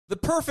The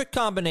perfect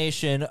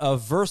combination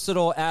of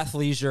versatile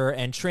athleisure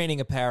and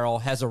training apparel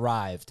has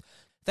arrived.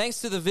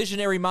 Thanks to the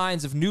visionary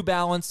minds of New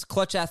Balance,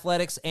 Clutch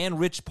Athletics, and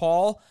Rich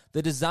Paul,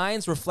 the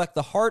designs reflect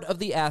the heart of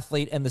the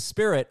athlete and the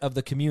spirit of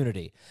the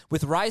community.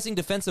 With rising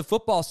defensive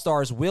football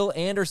stars Will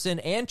Anderson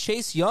and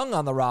Chase Young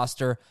on the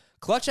roster,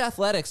 Clutch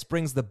Athletics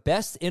brings the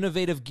best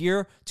innovative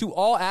gear to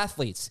all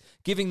athletes,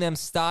 giving them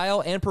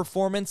style and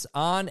performance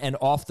on and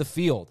off the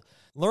field.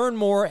 Learn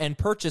more and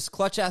purchase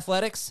Clutch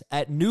Athletics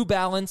at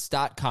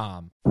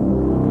newbalance.com.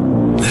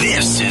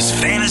 This is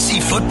Fantasy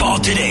Football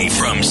Today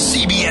from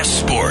CBS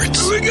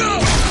Sports. Here we go.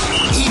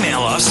 Email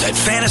us at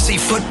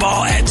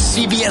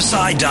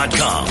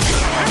fantasyfootball@cbsi.com.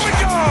 Here we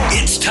go.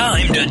 It's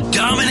time to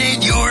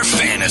dominate your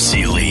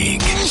fantasy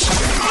league.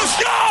 Let's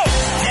go.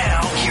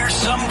 Now, here's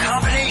some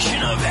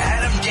combination of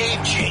Adam,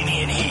 Dave,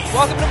 Jamie, and Heath.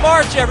 Welcome to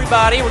March,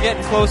 everybody. We're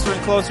getting closer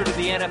and closer to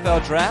the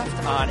NFL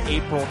Draft on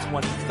April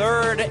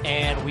 23rd,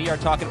 and we are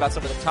talking about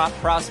some of the top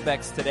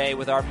prospects today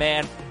with our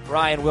man,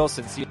 Ryan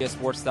Wilson,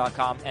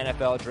 CBSSports.com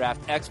NFL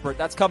Draft expert.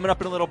 That's coming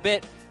up in a little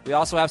bit. We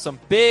also have some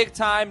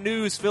big-time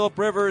news. Phillip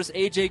Rivers,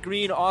 A.J.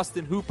 Green,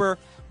 Austin Hooper.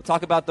 We'll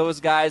talk about those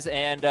guys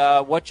and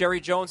what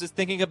Jerry Jones is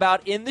thinking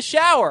about in the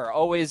shower.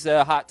 Always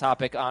a hot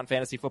topic on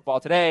Fantasy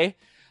Football Today.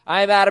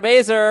 I'm Adam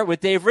Azer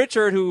with Dave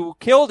Richard, who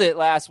killed it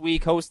last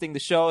week hosting the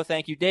show.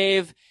 Thank you,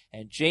 Dave.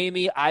 And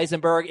Jamie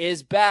Eisenberg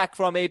is back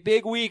from a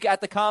big week at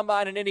the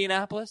Combine in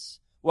Indianapolis.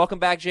 Welcome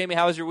back, Jamie.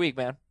 How was your week,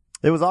 man?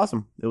 It was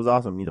awesome. You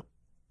know,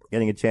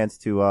 getting a chance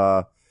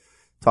to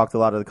talk to a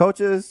lot of the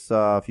coaches,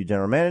 a few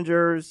general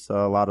managers,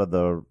 a lot of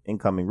the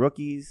incoming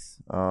rookies,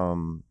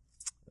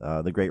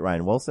 the great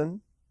Ryan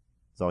Wilson.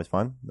 It's always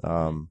fun.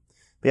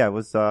 But yeah, it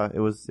was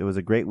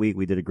a great week.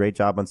 We did a great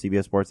job on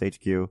CBS Sports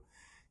HQ.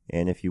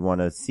 And if you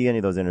want to see any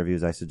of those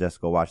interviews, I suggest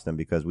go watch them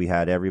because we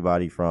had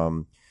everybody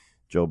from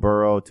Joe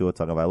Burrow, Tua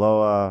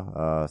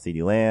Tagovailoa,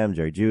 CeeDee Lamb,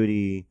 Jerry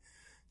Jeudy,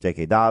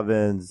 J.K.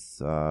 Dobbins,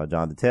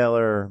 Jonathan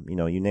Taylor,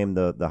 you name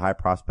the high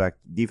prospect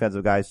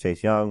defensive guys,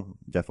 Chase Young,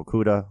 Jeff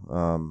Okudah,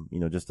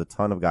 just a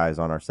ton of guys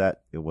on our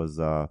set. It was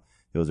a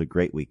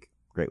great week.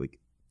 Great week.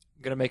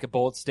 I'm going to make a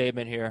bold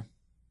statement here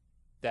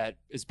that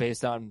is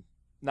based on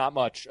not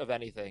much of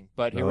anything,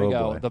 but here we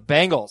go. Boy.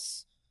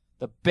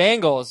 The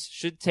Bengals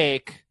should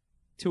take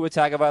Tua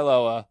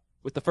Tagovailoa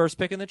with the first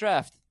pick in the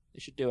draft. They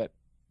should do it.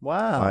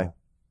 Wow. Why?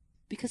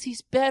 Because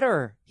he's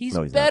better. He's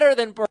No, he's better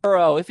than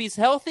Burrow. If he's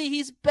healthy,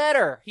 he's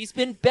better. He's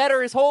been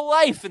better his whole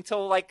life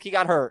until he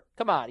got hurt.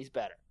 Come on, he's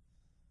better.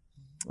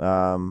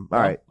 All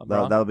right.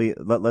 That'll be.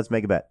 Let's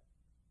make a bet.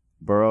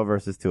 Burrow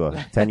versus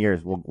Tua. 10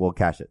 years. We'll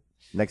cash it.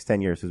 Next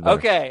 10 years, who's better?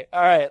 Okay.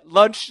 All right.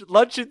 Lunch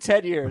in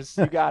 10 years.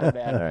 You got it,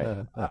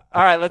 man. All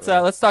right.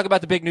 Let's talk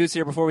about the big news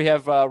here before we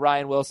have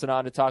Ryan Wilson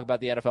on to talk about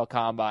the NFL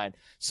Combine.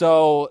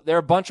 So there are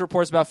a bunch of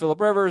reports about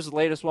Phillip Rivers. The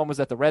latest one was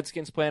that the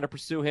Redskins plan to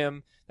pursue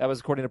him. That was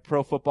according to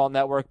Pro Football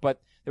Network.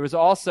 But there was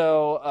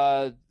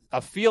also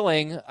a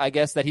feeling, I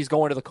guess, that he's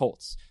going to the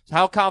Colts. So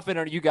how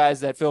confident are you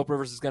guys that Phillip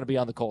Rivers is going to be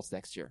on the Colts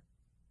next year?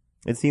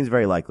 It seems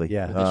very likely.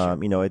 Yeah.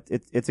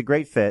 It's a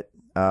great fit.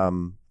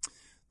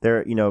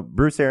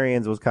 Bruce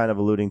Arians was kind of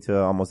alluding to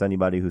almost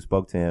anybody who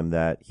spoke to him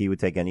that he would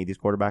take any of these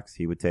quarterbacks.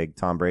 He would take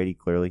Tom Brady,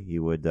 clearly. He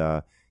would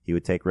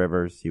take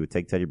Rivers. He would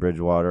take Teddy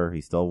Bridgewater. He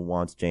still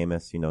wants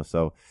Jameis,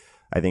 so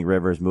I think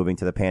Rivers moving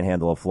to the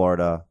panhandle of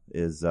Florida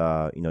is,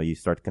 you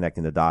start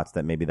connecting the dots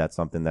that maybe that's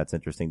something that's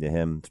interesting to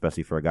him,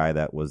 especially for a guy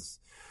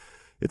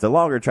it's a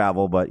longer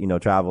travel, but,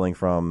 traveling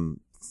from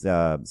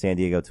San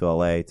Diego to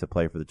LA to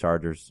play for the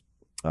Chargers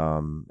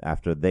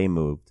after they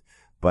moved.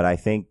 But I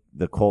think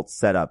the Colts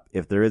setup,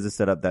 if there is a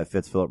setup that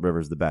fits Phillip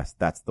Rivers the best,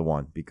 that's the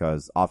one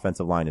because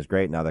offensive line is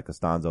great. Now that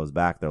Costanzo is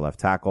back, their left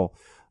tackle,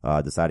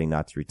 deciding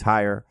not to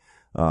retire.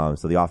 So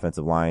the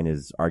offensive line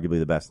is arguably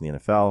the best in the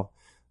NFL.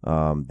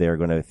 They're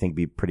going to, I think,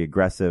 be pretty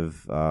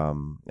aggressive.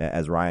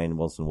 As Ryan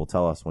Wilson will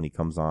tell us when he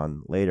comes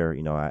on later,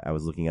 I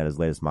was looking at his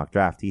latest mock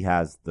draft. He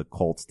has the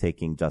Colts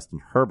taking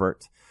Justin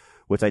Herbert,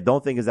 which I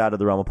don't think is out of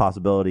the realm of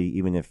possibility,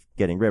 even if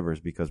getting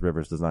Rivers, because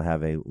Rivers does not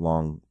have a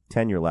long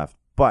tenure left.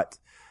 But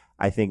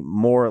I think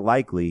more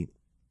likely,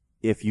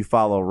 if you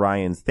follow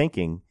Ryan's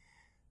thinking,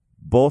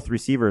 both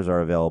receivers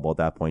are available at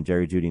that point,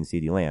 Jerry Jeudy and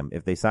CeeDee Lamb.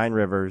 If they sign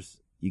Rivers,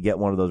 you get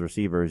one of those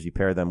receivers, you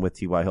pair them with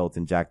T.Y.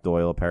 Hilton, Jack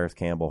Doyle, Paris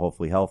Campbell,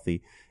 hopefully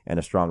healthy, and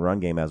a strong run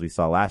game as we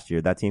saw last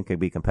year. That team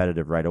could be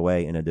competitive right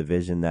away in a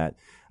division that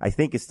I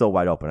think is still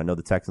wide open. I know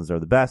the Texans are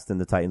the best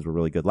and the Titans were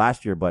really good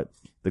last year, but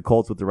the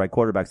Colts with the right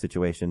quarterback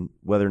situation,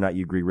 whether or not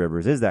you agree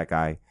Rivers is that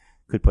guy,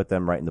 could put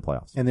them right in the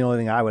playoffs. And the only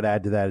thing I would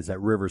add to that is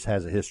that Rivers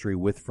has a history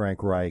with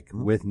Frank Reich,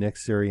 with Nick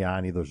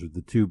Sirianni. Those are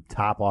the two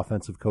top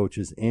offensive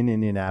coaches in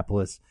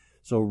Indianapolis.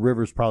 So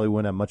Rivers probably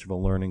wouldn't have much of a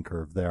learning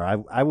curve there.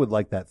 I would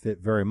like that fit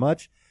very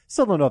much.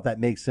 Still don't know if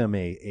that makes him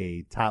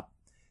a top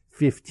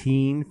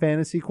 15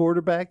 fantasy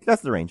quarterback.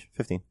 That's the range,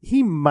 15.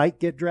 He might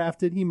get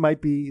drafted. He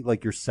might be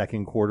like your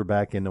second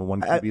quarterback in a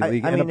one QB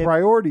league and mean, a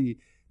priority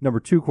number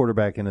 2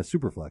 quarterback in a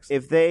superflex.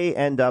 If they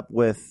end up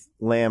with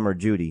Lamb or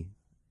Jeudy,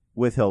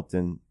 with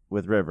Hilton,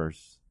 with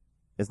Rivers,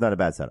 it's not a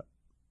bad setup.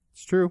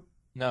 It's true.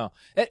 No.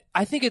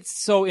 I think it's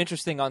so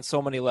interesting on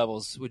so many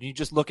levels when you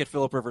just look at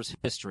Phillip Rivers'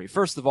 history.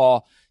 First of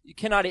all, you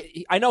cannot.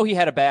 I know he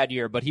had a bad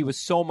year, but he was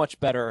so much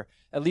better,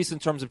 at least in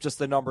terms of just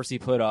the numbers he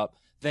put up,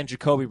 than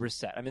Jacoby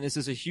Brissett. I mean, this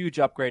is a huge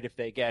upgrade if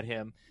they get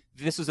him.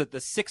 This was at the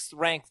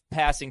 6th-ranked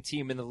passing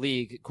team in the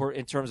league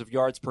in terms of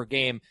yards per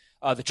game.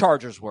 The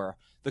Chargers were.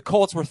 The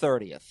Colts were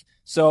 30th.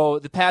 So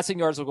the passing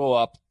yards will go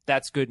up.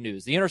 That's good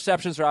news. The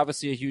interceptions are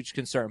obviously a huge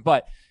concern.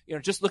 But,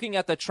 just looking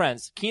at the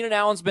trends, Keenan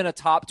Allen's been a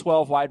top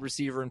 12 wide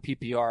receiver in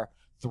PPR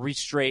 3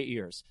 straight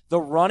years.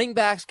 The running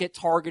backs get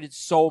targeted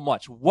so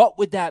much. What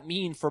would that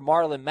mean for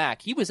Marlon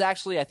Mack? He was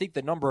actually, I think,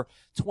 the number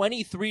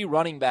 23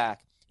 running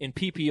back in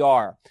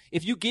PPR.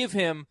 If you give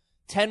him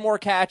 10 more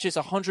catches,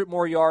 100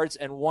 more yards,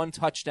 and 1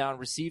 touchdown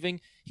receiving,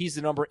 he's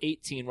the number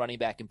 18 running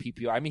back in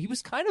PPR. I mean, he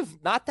was kind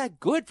of not that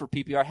good for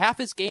PPR. Half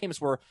his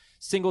games were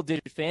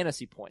single-digit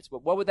fantasy points.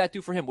 But what would that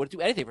do for him? Would it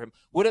do anything for him?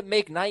 Would it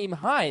make Nyheim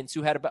Hines,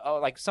 who had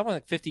about something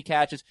like 50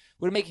 catches,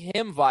 would it make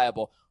him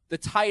viable? The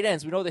tight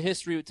ends, we know the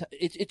history.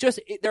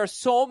 There are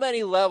so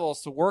many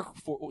levels to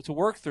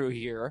work through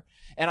here.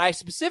 And I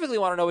specifically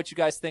want to know what you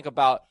guys think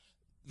about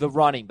the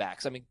running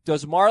backs. I mean,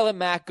 does Marlon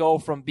Mack go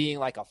from being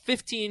like a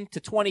 15 to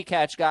 20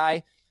 catch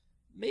guy,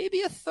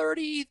 maybe a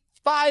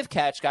 35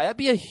 catch guy? That'd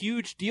be a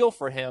huge deal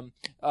for him.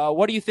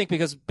 What do you think?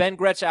 Because Ben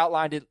Gretsch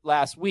outlined it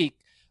last week.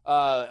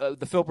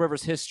 The Phillip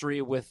Rivers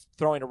history with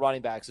throwing to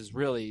running backs is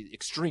really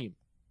extreme.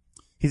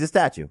 He's a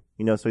statue,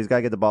 so he's got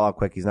to get the ball out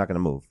quick. He's not going to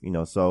move,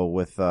 so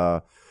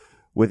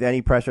with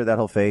any pressure that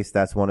he'll face,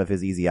 that's one of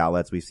his easy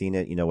outlets. We've seen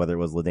it, whether it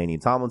was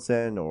LaDainian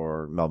Tomlinson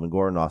or Melvin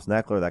Gordon, Austin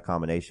Eckler, that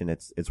combination,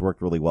 it's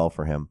worked really well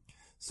for him.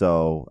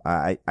 So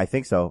I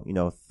think so.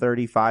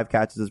 35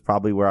 catches is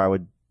probably where I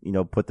would,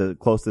 put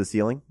close to the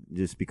ceiling,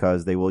 just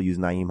because they will use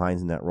Nyheim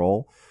Hines in that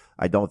role.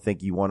 I don't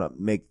think you want to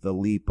make the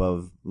leap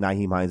of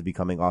Nyheim Hines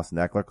becoming Austin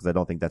Eckler, because I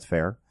don't think that's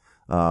fair.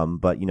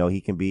 But he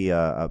can be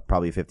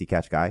probably a 50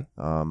 catch guy.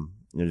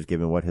 Just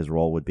given what his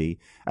role would be.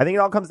 I think it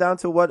all comes down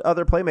to what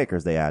other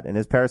playmakers they add. And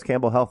is Paris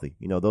Campbell healthy?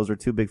 Those are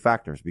 2 big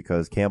factors,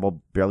 because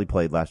Campbell barely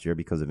played last year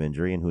because of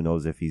injury, and who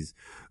knows if he's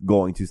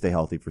going to stay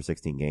healthy for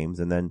 16 games.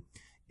 And then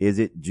is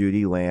it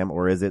Jeudy, Lamb,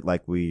 or is it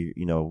like we,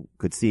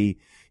 could see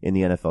in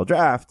the NFL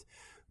draft,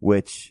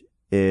 which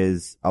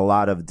is a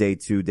lot of day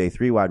 2, day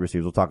 3 wide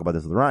receivers. We'll talk about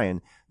this with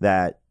Ryan,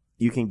 that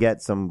you can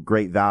get some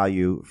great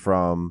value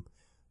from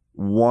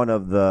one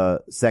of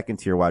the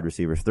 2nd-tier wide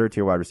receivers,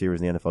 3rd-tier wide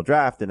receivers in the NFL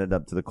draft, and end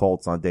up to the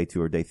Colts on day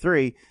 2 or day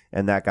 3,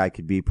 and that guy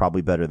could be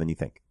probably better than you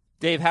think.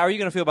 Dave, how are you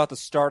going to feel about the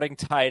starting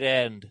tight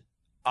end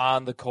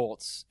on the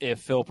Colts if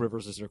Phillip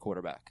Rivers is their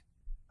quarterback?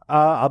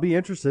 I'll be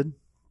interested,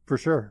 for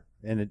sure.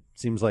 And it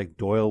seems like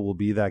Doyle will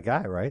be that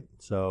guy, right?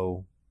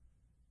 So,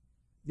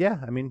 yeah,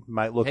 I mean,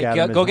 might look at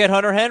him. Go get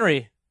Hunter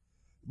Henry.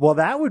 Well,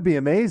 that would be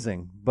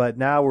amazing. But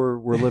now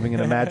we're living in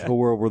a magical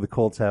world where the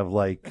Colts have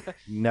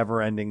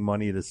never-ending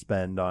money to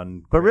spend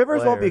on. But Rivers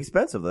players. won't be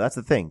expensive, though. That's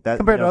the thing.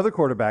 Compared to other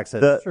quarterbacks,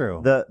 that's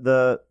true.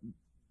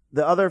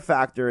 The other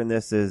factor in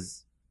this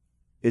is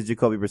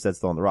Jacoby Brissett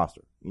still on the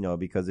roster?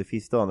 Because if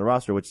he's still on the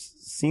roster, which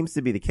seems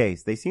to be the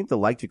case, they seem to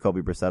like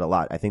Jacoby Brissett a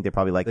lot. I think they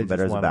probably like him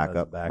better as a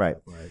backup. Right.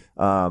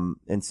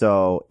 And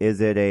so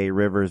is it a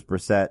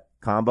Rivers-Brissett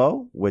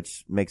combo,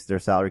 which makes their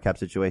salary cap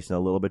situation a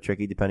little bit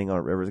tricky depending on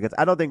what Rivers gets?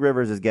 I don't think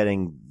Rivers is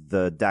getting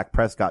the Dak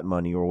Prescott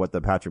money or what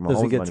the Patrick Mahomes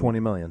money. Does he get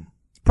 $20 million?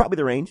 It's probably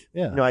the range.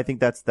 Yeah. I think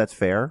that's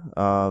fair.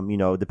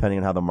 Depending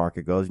on how the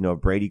market goes. If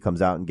Brady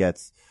comes out and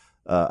gets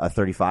a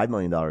 $35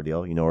 million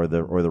deal, or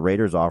the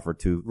Raiders offer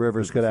to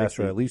Rivers could ask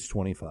for at least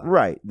 25.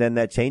 Right. Then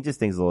that changes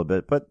things a little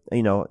bit, but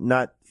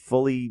not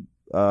fully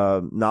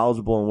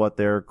knowledgeable in what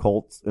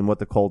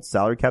the Colts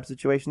salary cap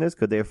situation is.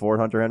 Could they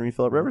afford Hunter Henry and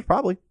Phillip Rivers?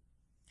 Probably.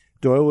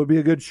 Doyle would be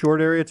a good short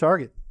area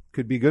target.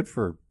 Could be good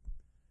for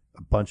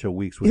a bunch of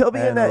weeks. He'll be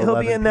in that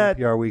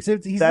PPR weeks.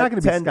 He's not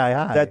going to be sky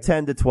high. That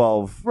 10 to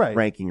 12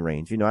 ranking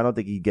range. I don't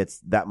think he gets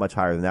that much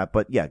higher than that.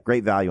 But yeah,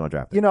 great value on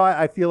draft.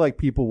 I feel like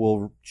people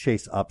will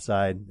chase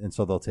upside, and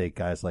so they'll take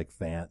guys like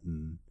Fant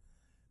and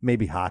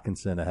maybe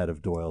Hawkinson ahead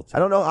of Doyle too. I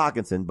don't know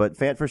Hawkinson, but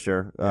Fant for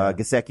sure. Yeah.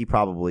 Gesicki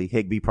probably.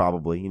 Higbee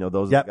probably.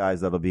 Those are the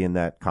guys that'll be in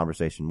that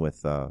conversation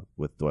with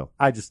Doyle.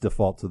 I just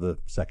default to the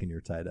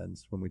 2nd-year tight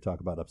ends when we talk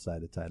about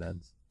upside at tight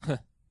ends.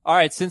 All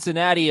right,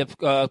 Cincinnati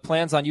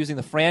plans on using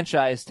the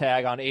franchise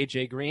tag on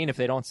A.J. Green if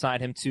they don't sign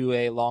him to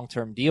a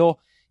long-term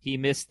deal. He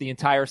missed the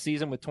entire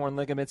season with torn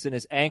ligaments in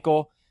his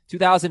ankle.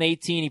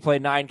 2018, he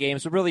played 9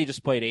 games, but really he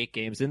just played 8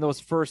 games. In those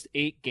first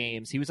 8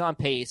 games, he was on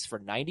pace for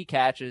 90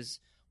 catches,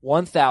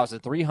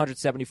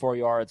 1,374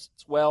 yards,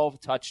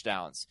 12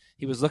 touchdowns.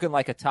 He was looking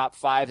like a top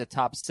 5 to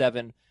top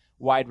 7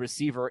 wide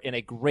receiver in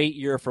a great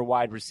year for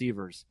wide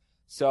receivers.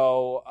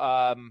 So,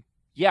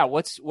 yeah,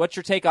 what's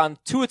your take on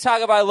Tua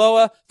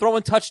Tagovailoa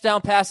throwing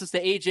touchdown passes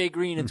to A.J.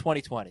 Green in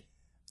 2020?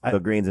 The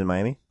Green's in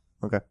Miami?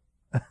 Okay.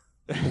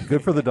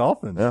 Good for the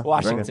Dolphins. Yeah,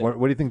 Washington.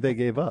 What do you think they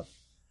gave up?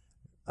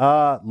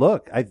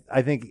 Look,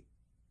 I think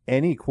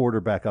any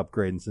quarterback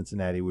upgrade in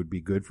Cincinnati would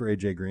be good for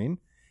A.J. Green.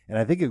 and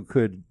I think it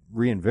could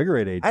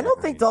reinvigorate AJ. I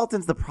don't think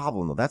Dalton's the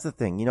problem, though. That's the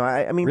thing. You know,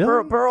 I mean,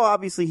 Really? Burrow,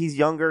 obviously, he's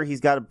younger. He's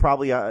got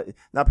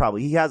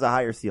he has a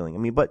higher ceiling. I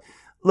mean, but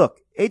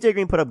look, AJ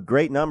Green put up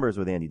great numbers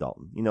with Andy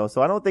Dalton, you know,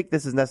 so I don't think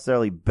this is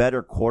necessarily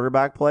better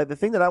quarterback play. The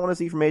thing that I want to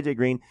see from AJ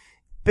Green,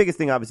 biggest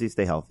thing, obviously, is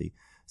stay healthy.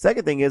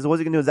 Second thing is, what's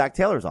he going to do with Zach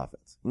Taylor's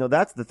offense? You know,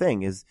 that's the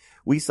thing is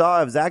we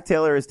saw if Zach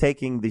Taylor is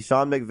taking the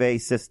Sean McVay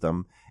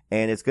system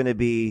and it's going to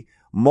be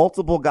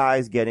multiple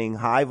guys getting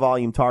high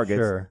volume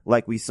targets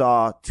like we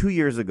saw 2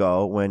 years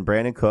ago when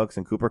Brandon Cooks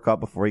and Cooper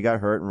Kupp before he got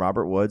hurt and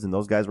Robert Woods and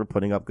those guys were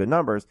putting up good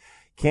numbers.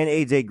 Can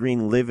AJ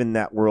Green live in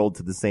that world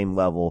to the same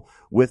level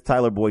with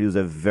Tyler Boyd, who's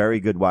a very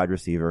good wide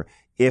receiver,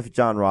 if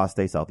John Ross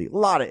stays healthy? A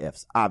lot of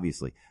ifs,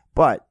 obviously.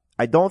 But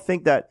I don't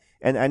think that,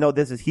 and I know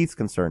this is Heath's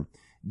concern,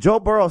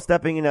 Joe Burrow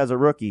stepping in as a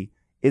rookie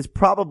is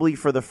probably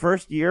for the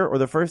first year or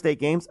the first 8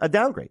 games a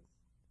downgrade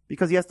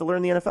because he has to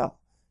learn the NFL.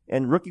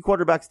 And rookie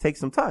quarterbacks take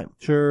some time.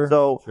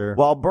 So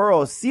while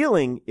Burrow's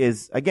ceiling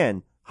is,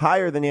 again,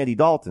 higher than Andy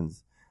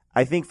Dalton's,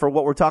 I think for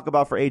what we're talking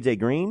about for AJ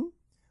Green,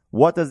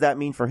 what does that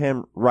mean for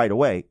him right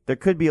away? There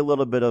could be a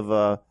little bit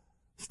of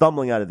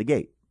stumbling out of the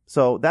gate.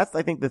 So that's,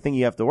 I think, the thing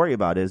you have to worry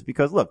about is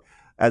because, look,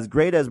 as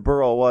great as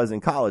Burrow was in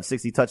college,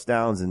 60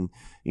 touchdowns and,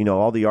 you know,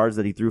 all the yards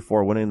that he threw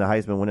for, winning the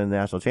Heisman, winning the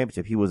national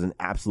championship, he was an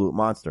absolute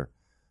monster.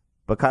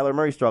 But Kyler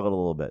Murray struggled a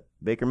little bit.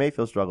 Baker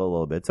Mayfield struggled a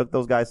little bit. It took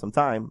those guys some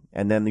time,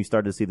 and then you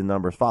started to see the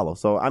numbers follow.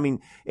 So, I mean,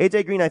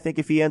 AJ Green, I think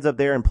if he ends up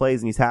there and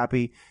plays and he's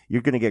happy,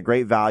 you're going to get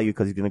great value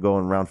because he's going to go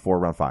in round 4,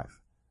 round 5.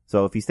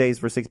 So if he plays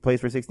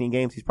for 16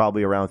 games, he's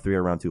probably a round 3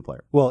 or round 2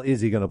 player. Well,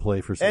 is he going to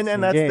play for 16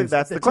 and games?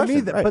 That's the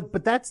question. Me, right.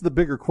 But that's the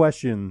bigger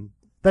question.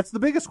 That's the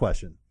biggest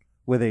question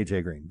with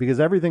AJ Green because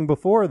everything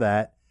before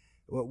that,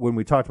 when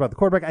we talked about the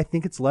quarterback, I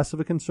think it's less of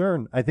a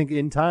concern. I think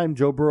in time,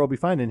 Joe Burrow will be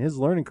fine, and his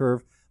learning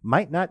curve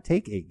might not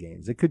take 8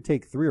 games. It could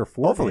take 3 or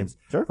 4 games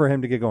for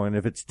him to get going.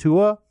 If it's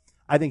Tua,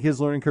 I think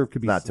his learning curve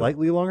could be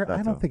slightly longer.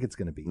 I don't think it's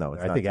going to be. No,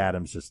 I think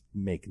Adam's just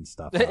making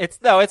stuff up. It's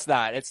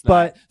not.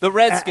 But the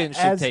Redskins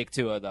should take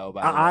Tua, though.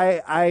 By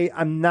the way.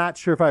 I'm not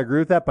sure if I agree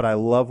with that, but I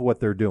love what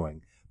they're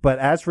doing. But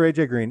as for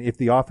AJ Green, if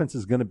the offense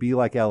is going to be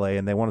like LA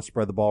and they want to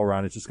spread the ball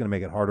around, it's just going to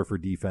make it harder for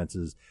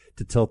defenses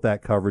to tilt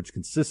that coverage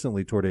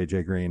consistently toward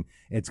AJ Green.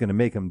 It's going to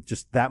make him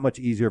just that much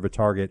easier of a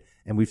target.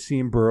 And we've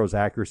seen Burrow's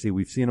accuracy.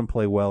 We've seen him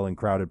play well in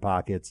crowded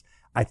pockets.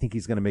 I think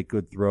he's going to make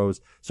good throws.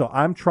 So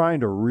I'm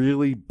trying to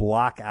really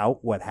block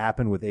out what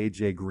happened with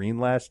AJ Green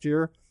last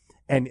year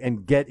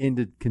and get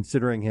into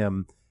considering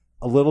him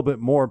a little bit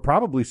more,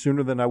 probably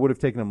sooner than I would have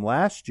taken him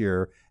last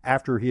year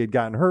after he had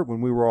gotten hurt when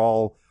we were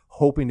all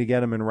hoping to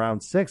get him in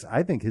round 6.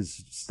 I think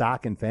his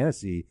stock in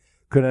fantasy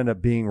could end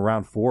up being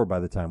round 4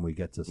 by the time we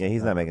get to September. Yeah,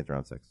 he's not making it to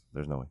round 6.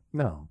 There's no way.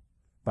 No.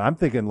 But I'm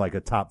thinking like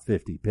a top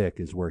 50 pick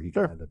is where he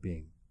could end up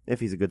being. If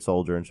he's a good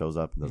soldier and shows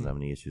up and doesn't have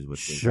any issues with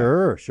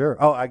Sure.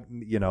 Oh,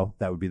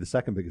 that would be the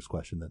second biggest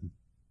question then.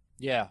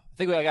 Yeah. I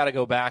think I got to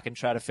go back and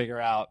try to figure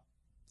out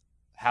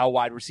how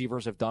wide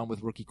receivers have done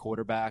with rookie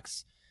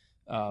quarterbacks,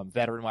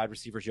 veteran wide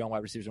receivers, young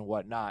wide receivers, and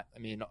whatnot. I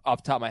mean,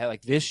 off the top of my head,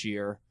 like this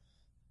year,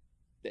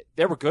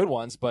 there were good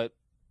ones, but,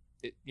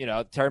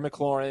 Terry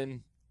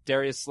McLaurin,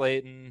 Darius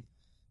Slayton,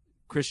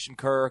 Christian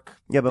Kirk.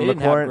 Yeah, but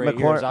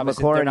McLaurin,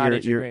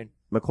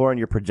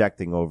 you're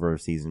projecting over a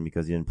season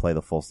because you didn't play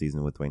the full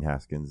season with Dwayne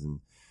Haskins, and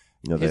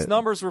his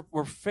numbers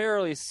were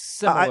fairly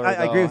similar.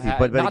 I agree with you,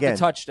 but not again, the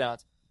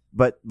touchdowns.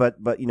 But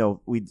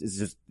it's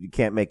just you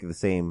can't make the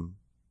same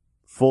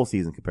full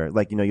season comparison.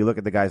 Like you look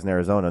at the guys in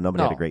Arizona,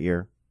 nobody had a great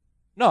year.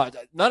 No,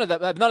 none of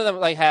them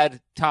like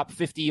had top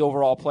 50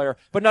 overall player,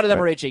 but none of them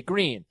were AJ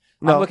Green.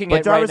 No, I'm looking but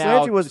at Jarvis right now.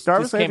 Landry was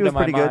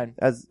pretty mind.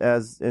 good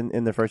as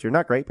in the first year.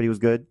 Not great, but he was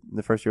good in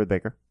the first year with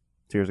Baker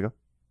 2 years ago.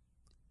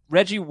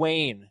 Reggie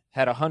Wayne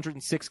had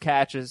 106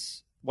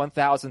 catches,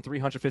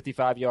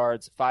 1,355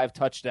 yards, 5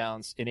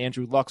 touchdowns in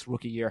Andrew Luck's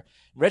rookie year.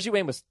 Reggie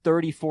Wayne was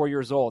 34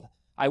 years old.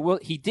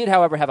 He did,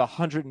 however, have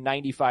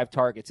 195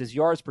 targets. His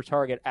yards per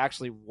target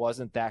actually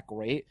wasn't that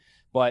great,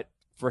 but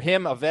for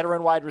him, a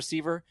veteran wide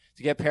receiver,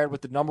 to get paired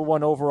with the number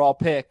 1 overall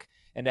pick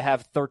and to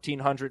have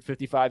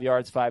 1,355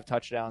 yards, 5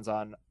 touchdowns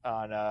on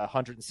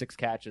 106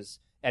 catches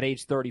at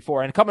age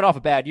 34, and coming off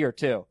a bad year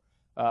too,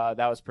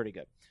 that was pretty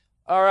good.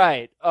 All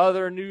right,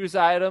 other news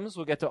items.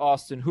 We'll get to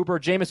Austin Hooper.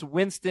 Jameis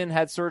Winston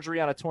had surgery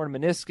on a torn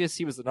meniscus.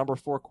 He was the number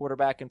 4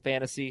 quarterback in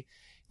fantasy,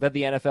 led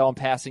the NFL in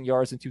passing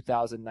yards in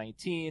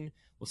 2019.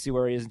 We'll see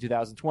where he is in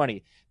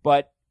 2020.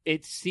 But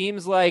it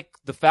seems like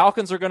the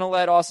Falcons are going to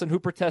let Austin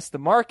Hooper test the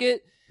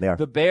market. They are.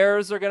 The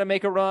Bears are going to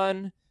make a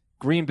run.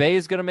 Green Bay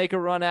is going to make a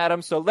run at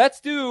him. So let's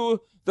do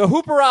the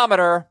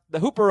Hooperometer, the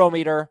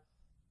Hooperometer.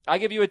 I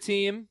give you a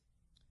team.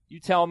 You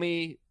tell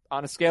me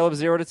on a scale of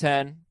 0 to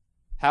 10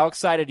 how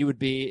excited you would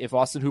be if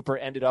Austin Hooper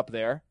ended up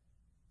there.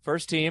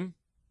 First team,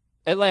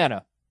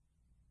 Atlanta.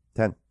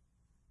 10.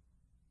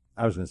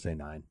 I was going to say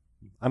 9.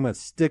 I'm going to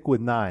stick with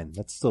 9.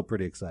 That's still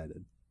pretty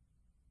excited.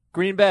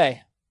 Green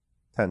Bay.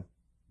 10.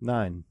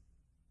 9.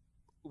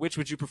 Which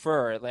would you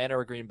prefer, Atlanta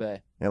or Green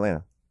Bay?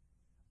 Atlanta.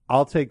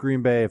 I'll take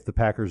Green Bay if the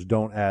Packers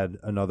don't add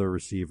another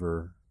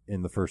receiver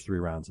in the first 3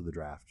 rounds of the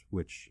draft,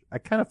 which I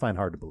kind of find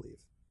hard to believe.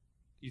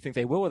 You think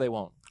they will or they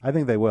won't? I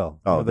think they will.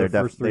 Oh, Their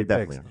they're first three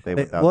definitely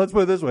picks. are. Well, let's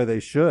put it this way: they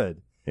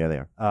should. Yeah,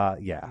 they are.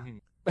 Yeah.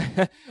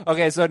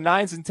 Okay, so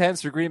 9s and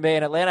 10s for Green Bay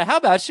and Atlanta. How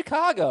about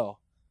Chicago?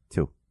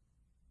 2.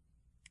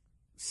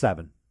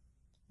 7.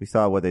 We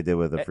saw what they did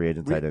with the free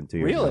agent tight end 2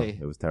 years really? ago.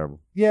 It was terrible.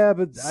 Yeah,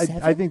 but I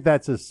 7? think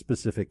that's a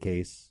specific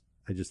case.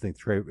 I just think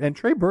Trey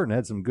Burton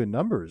had some good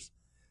numbers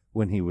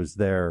when he was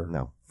there.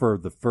 No. For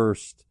the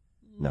first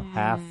No.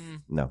 half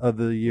No. of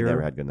the He year.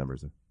 never had good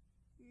numbers there.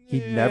 He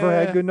never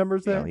had good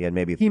numbers there. No, he had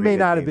maybe He 3 may good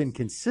not have games. been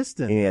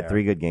consistent. He had there.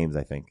 3 good games,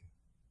 I think.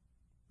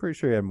 Pretty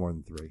sure he had more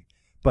than 3.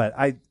 But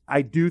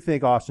I do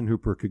think Austin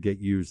Hooper could get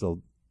used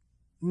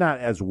not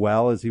as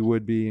well as he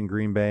would be in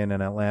Green Bay and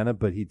in Atlanta,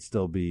 but he'd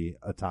still be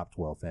a top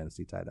 12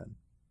 fantasy tight end.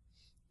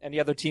 Any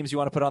other teams you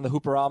want to put on the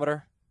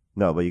Hooperometer?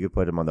 No, but you could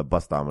put him on the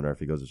bustometer if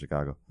he goes to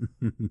Chicago.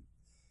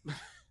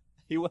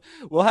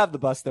 We'll have the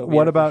bus, though.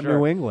 What about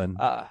New England?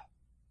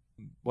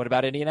 What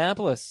about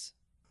Indianapolis?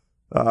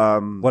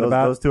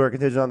 Those 2 are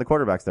contingent on the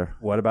quarterbacks there.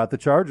 What about the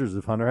Chargers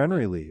if Hunter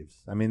Henry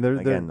leaves? I mean,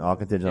 Again, they're all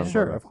contingent on the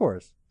sure, quarterbacks. of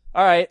course.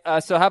 All right,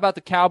 so how about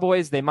the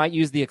Cowboys? They might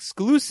use the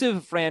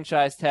exclusive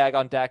franchise tag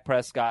on Dak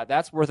Prescott.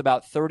 That's worth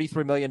about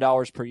 $33 million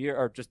per year,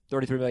 or just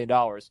 $33 million.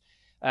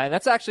 And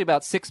that's actually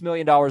about $6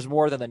 million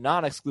more than the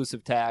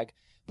non-exclusive tag.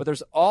 But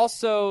there's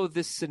also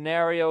this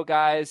scenario,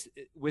 guys,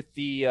 with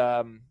the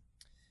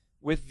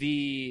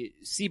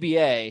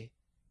CBA.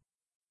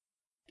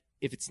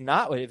 If it's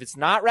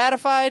not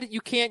ratified,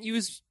 you can't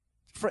use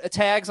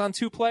tags on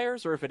 2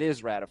 players, or if it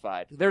is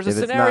ratified. There's a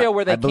scenario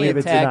where they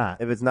can't tag.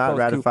 If it's not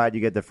ratified,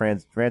 you get the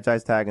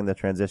franchise tag and the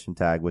transition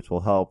tag, which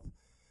will help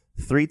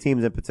 3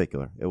 teams in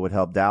particular. It would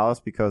help Dallas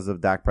because of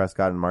Dak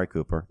Prescott and Amari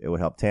Cooper. It would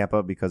help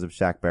Tampa because of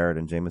Shaq Barrett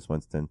and Jameis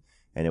Winston.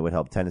 And it would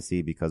help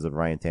Tennessee because of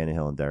Ryan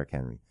Tannehill and Derrick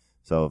Henry.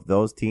 So if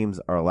those teams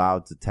are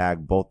allowed to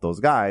tag both those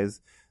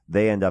guys,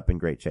 they end up in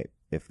great shape.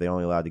 If they're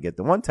only allowed to get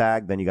the 1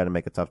 tag, then you got to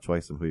make a tough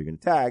choice on who you're going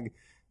to tag.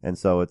 And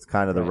so it's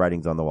kind of the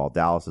writings on the wall.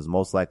 Dallas is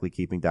most likely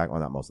keeping Dak. Well,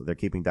 not most. They're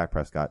keeping Dak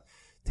Prescott.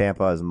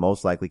 Tampa is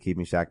most likely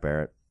keeping Shaq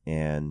Barrett.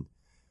 And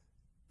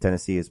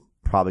Tennessee is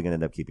probably going to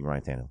end up keeping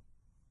Ryan Tannehill.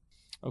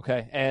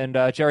 Okay. And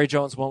Jerry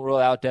Jones won't rule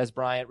out Des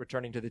Bryant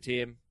returning to the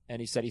team. And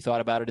he said he thought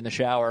about it in the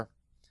shower.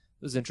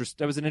 That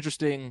was an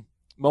interesting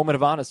moment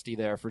of honesty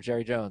there for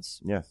Jerry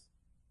Jones. Yes.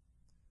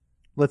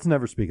 Let's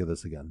never speak of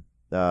this again.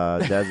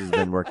 Des has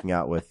been working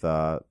out with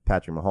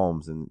Patrick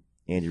Mahomes, and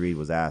Andy Reid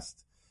was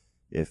asked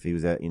if he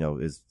was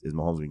is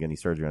Mahomes going to get any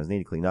surgery on his knee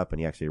to clean up, and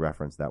he actually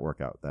referenced that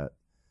workout that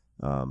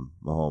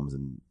Mahomes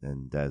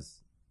and Des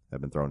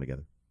have been throwing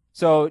together.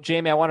 So,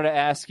 Jamie, I wanted to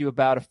ask you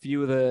about a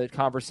few of the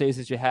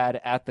conversations you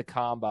had at the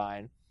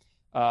Combine.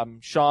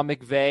 Sean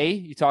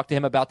McVay, you talked to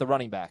him about the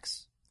running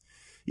backs.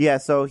 Yeah,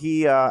 so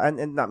he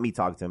and not me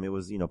talking to him. It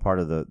was part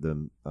of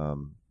the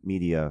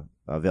media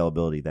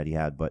availability that he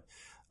had, but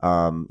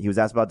he was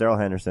asked about Darrell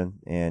Henderson,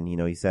 and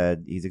he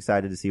said he's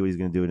excited to see what he's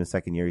going to do in his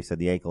second year. He said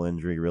the ankle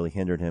injury really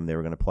hindered him. They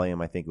were going to play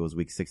him, I think it was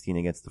week 16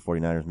 against the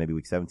 49ers, maybe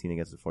week 17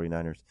 against the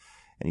 49ers,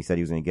 and he said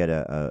he was going to get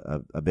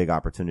a big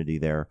opportunity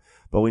there.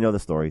 But we know the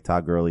story.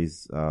 Todd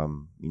Gurley's a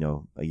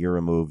year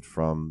removed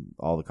from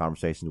all the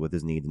conversations with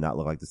his knee, did not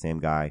look like the same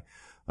guy.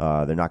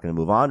 They're not going to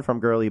move on from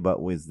Gurley,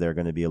 but was there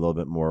going to be a little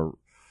bit more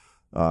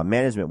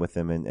management with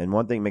him? And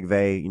one thing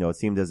McVay, it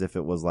seemed as if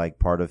it was like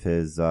part of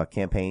his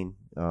campaign,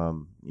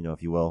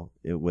 if you will,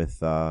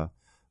 with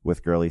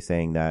Gurley,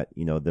 saying that,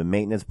 the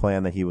maintenance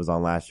plan that he was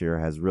on last year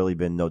has really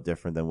been no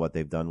different than what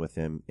they've done with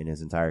him in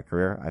his entire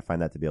career. I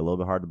find that to be a little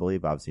bit hard to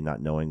believe, obviously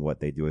not knowing what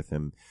they do with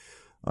him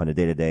on a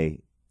day-to-day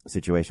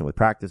situation with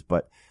practice.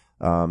 But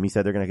he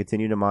said they're going to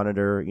continue to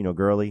monitor,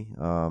 Gurley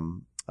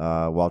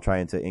while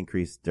trying to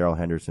increase Darrell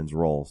Henderson's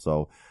role.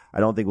 So I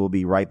don't think we'll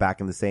be right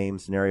back in the same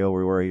scenario where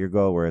we were a year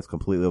ago, where it's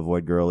completely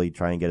avoid Gurley,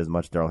 try and get as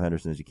much Darrell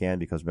Henderson as you can,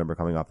 because remember,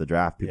 coming off the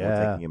draft, people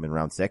were taking him in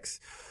round 6.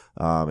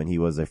 And he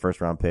was a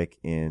first-round pick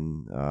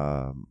in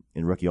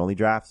rookie-only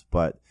drafts.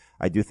 But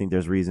I do think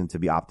there's reason to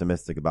be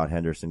optimistic about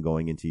Henderson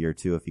going into year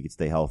 2 if he could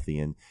stay healthy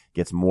and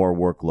gets more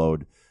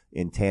workload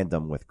in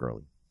tandem with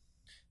Gurley.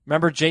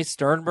 Remember Jay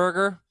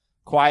Sternberger?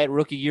 Quiet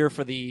rookie year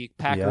for the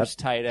Packers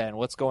tight end.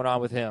 What's going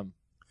on with him?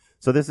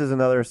 So this is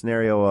another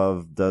scenario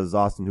of, does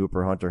Austin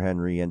Hooper, Hunter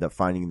Henry end up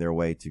finding their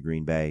way to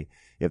Green Bay?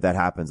 If that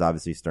happens,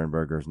 obviously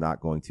Sternberger is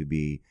not going to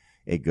be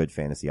a good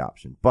fantasy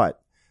option.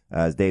 But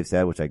as Dave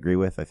said, which I agree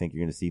with, I think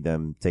you're going to see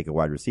them take a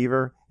wide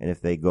receiver. And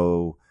if they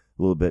go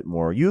a little bit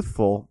more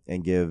youthful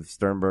and give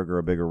Sternberger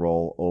a bigger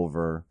role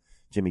over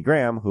Jimmy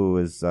Graham, who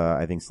is,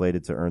 I think,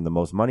 slated to earn the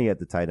most money at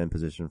the tight end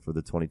position for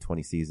the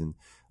 2020 season,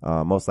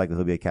 most likely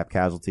he'll be a cap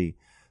casualty.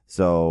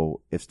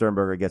 So if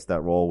Sternberger gets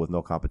that role with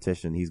no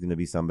competition, he's going to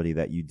be somebody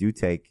that you do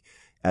take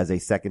as a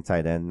second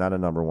tight end, not a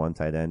number 1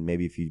 tight end.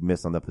 Maybe if you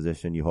miss on the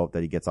position, you hope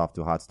that he gets off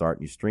to a hot start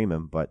and you stream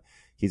him, but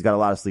he's got a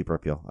lot of sleeper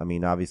appeal. I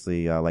mean,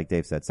 obviously, like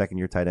Dave said,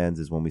 second-year tight ends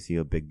is when we see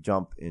a big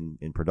jump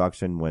in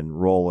production, when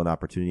role and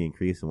opportunity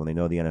increase, and when they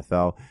know the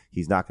NFL.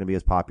 He's not going to be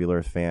as popular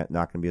as Fant,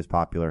 not going to be as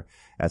popular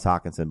as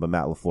Hockenson, but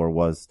Matt LaFleur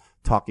was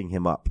talking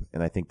him up,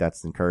 and I think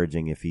that's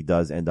encouraging if he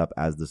does end up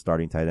as the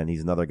starting tight end.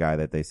 He's another guy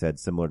that they said,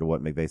 similar to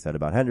what McVay said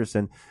about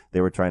Henderson,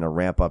 they were trying to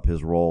ramp up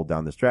his role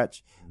down the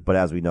stretch, but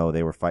as we know,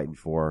 they were fighting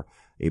for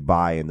a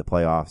bye in the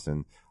playoffs,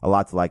 and a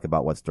lot to like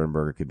about what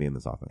Sternberger could be in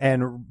this offense.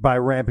 And by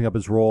ramping up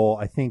his role,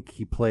 I think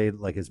he played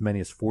like as many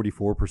as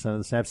 44% of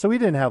the snaps. So he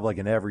didn't have like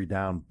an every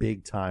down,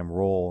 big time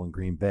role in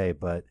Green Bay,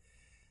 but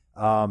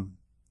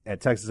at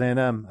Texas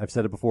A&M, I've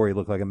said it before, he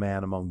looked like a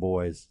man among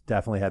boys.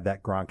 Definitely had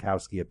that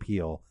Gronkowski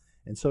appeal.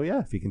 And so, yeah,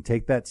 if he can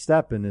take that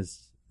step in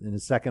his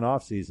second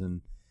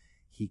offseason,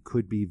 he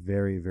could be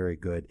very, very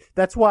good.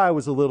 That's why I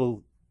was a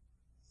little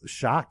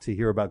shocked to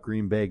hear about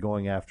Green Bay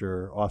going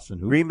after Austin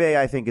Hooper. Green Bay,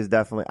 I think, is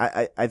definitely.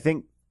 I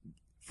think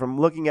from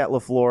looking at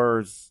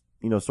LaFleur's,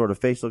 sort of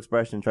facial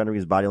expression, trying to read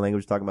his body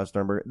language, talking about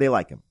Sternberger, they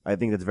like him. I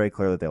think that's very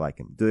clear that they like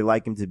him. Do they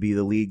like him to be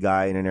the lead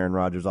guy in an Aaron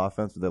Rodgers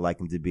offense? Or do they like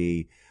him to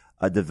be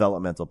a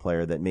developmental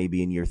player that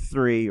maybe in year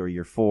 3 or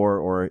year 4,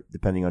 or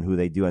depending on who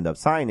they do end up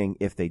signing,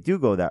 if they do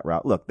go that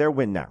route? Look, they're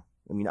win now.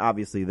 I mean,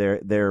 obviously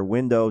their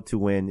window to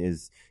win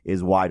is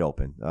wide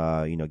open.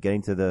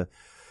 Getting to the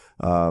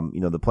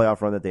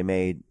playoff run that they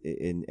made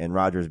and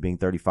Rodgers being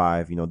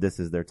 35, this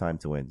is their time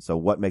to win. So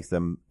what makes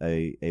them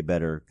a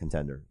better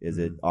contender? Is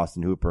it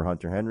Austin Hooper,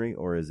 Hunter Henry,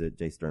 or is it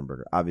Jay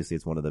Sternberger? Obviously,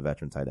 it's one of the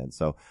veteran tight ends.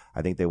 So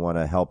I think they want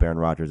to help Aaron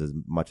Rodgers as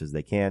much as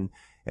they can.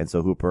 And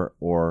so Hooper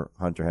or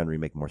Hunter Henry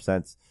make more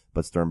sense,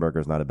 but Sternberger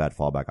is not a bad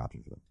fallback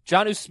option for them.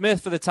 Jonnu Smith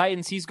for the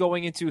Titans, he's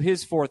going into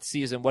his 4th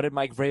season. What did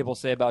Mike Vrabel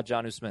say about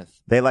Jonnu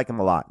Smith? They like him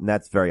a lot, and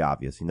that's very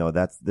obvious.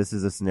 This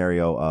is a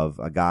scenario of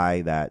a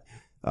guy that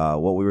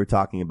what we were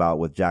talking about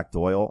with Jack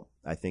Doyle.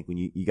 I think when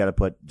you got to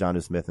put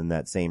Jonnu Smith in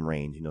that same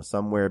range,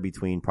 somewhere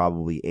between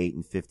probably 8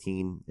 and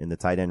 15 in the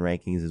tight end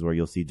rankings is where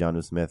you'll see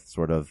Jonnu Smith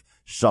sort of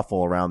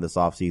shuffle around this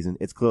offseason.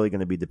 It's clearly going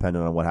to be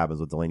dependent on what happens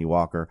with Delaney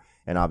Walker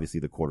and obviously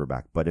the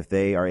quarterback. But if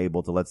they are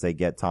able to, let's say,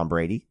 get Tom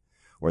Brady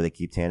or they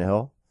keep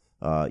Tannehill,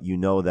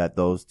 that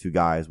those two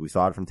guys, we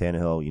saw it from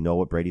Tannehill,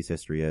 what Brady's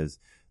history is,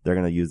 they're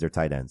going to use their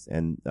tight ends.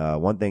 And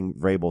one thing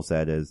Vrabel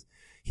said is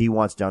he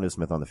wants Jonnu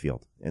Smith on the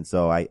field. And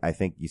so I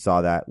think you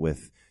saw that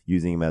with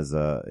using him as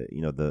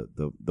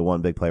the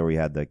one big play where he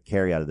had the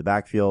carry out of the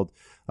backfield.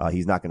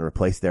 He's not going to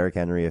replace Derrick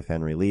Henry if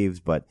Henry leaves,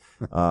 but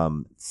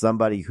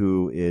somebody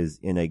who is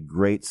in a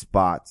great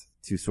spot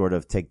to sort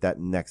of take that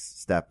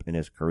next step in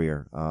his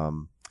career.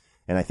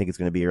 And I think it's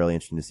going to be really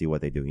interesting to see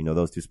what they do.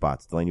 Those two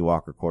spots, Delaney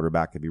Walker,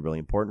 quarterback, could be really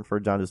important for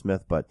Jonnu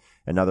Smith, but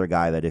another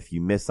guy that if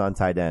you miss on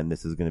tight end,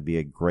 this is going to be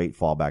a great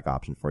fallback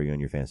option for you in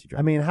your fantasy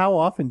draft. I mean, how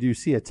often do you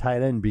see a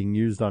tight end being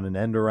used on an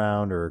end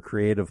around or a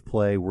creative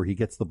play where he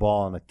gets the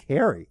ball on a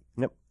carry?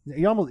 Yep.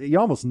 You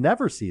almost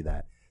never see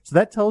that. So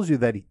that tells you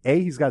that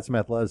he's got some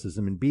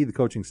athleticism, and B, the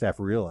coaching staff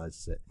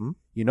realizes it. Mm-hmm.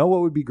 You know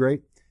what would be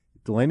great?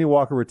 If Delaney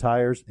Walker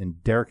retires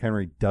and Derrick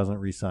Henry doesn't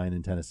re-sign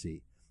in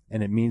Tennessee.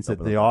 And it means that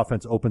the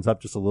offense opens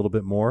up just a little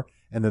bit more,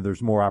 and then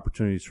there's more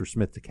opportunities for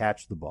Smith to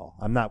catch the ball.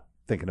 I'm not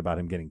thinking about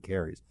him getting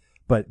carries,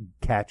 but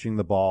catching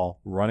the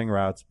ball, running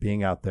routes,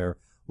 being out there,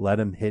 let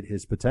him hit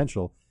his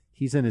potential.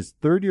 He's in his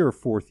 3rd year or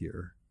 4th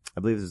year? I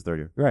believe this is 3rd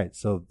year. Right.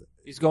 So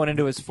he's going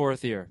into his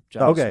 4th year.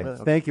 Okay.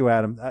 Thank you,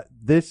 Adam.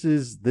 This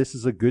is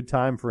a good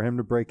time for him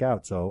to break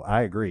out. So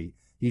I agree.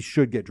 He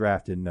should get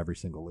drafted in every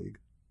single league.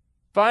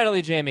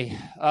 Finally, Jamie,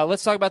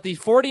 let's talk about the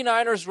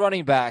 49ers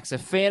running backs. A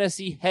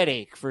fantasy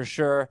headache for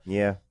sure.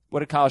 Yeah.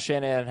 What did Kyle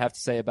Shanahan have to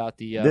say about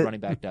the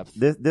running back depth?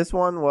 This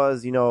one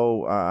was,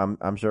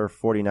 I'm sure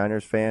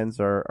 49ers fans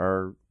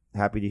are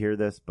happy to hear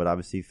this, but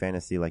obviously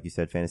fantasy, like you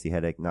said, fantasy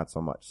headache, not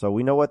so much. So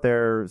we know what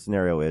their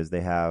scenario is.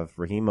 They have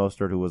Raheem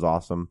Mostert, who was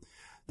awesome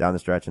down the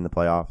stretch in the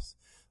playoffs.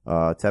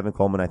 Tevin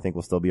Coleman, I think,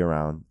 will still be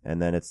around.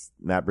 And then it's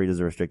Matt Breida is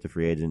a restricted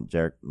free agent.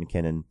 Jerick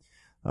McKinnon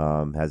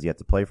has yet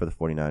to play for the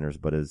 49ers,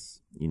 but is,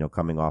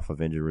 coming off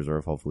of injured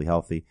reserve, hopefully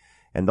healthy.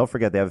 And don't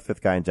forget, they have a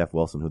 5th guy in Jeff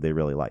Wilson, who they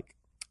really like.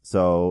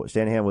 So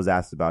Shanahan was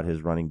asked about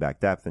his running back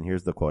depth, and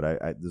here's the quote.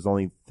 There's the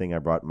only thing I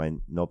brought my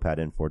notepad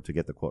in for to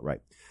get the quote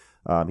right.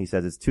 He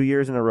says, "It's 2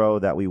 years in a row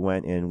that we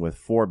went in with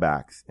 4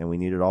 backs, and we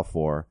needed all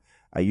 4.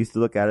 I used to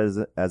look at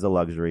it as a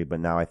luxury, but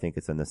now I think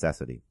it's a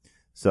necessity."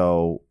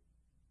 So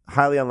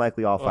highly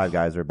unlikely all 5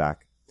 guys are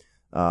back.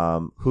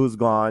 Who's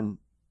gone?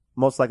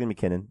 Most likely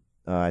McKinnon.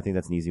 I think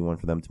that's an easy one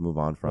for them to move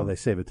on from. Well, they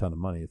save a ton of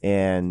money.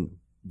 And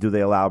do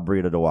they allow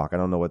Breida to walk? I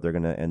don't know what they're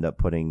going to end up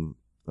putting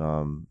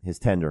his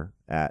tender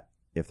at,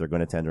 if they're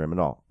going to tender him at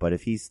all. But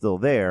if he's still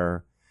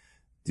there,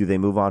 do they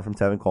move on from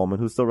Tevin Coleman,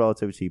 who's still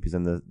relatively cheap? He's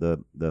in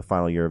the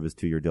final year of his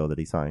 2-year deal that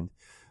he signed.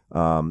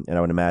 And I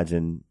would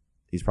imagine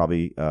he's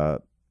probably a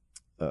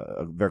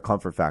very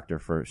comfort factor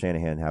for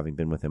Shanahan, having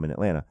been with him in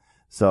Atlanta.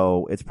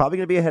 So it's probably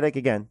going to be a headache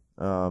again.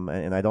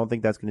 And I don't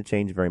think that's going to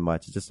change very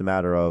much. It's just a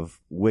matter of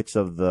which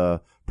of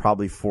the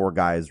probably 4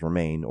 guys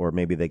remain, or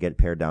maybe they get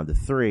pared down to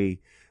 3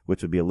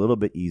 which would be a little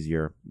bit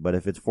easier. But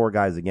if it's 4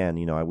 guys again,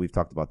 we've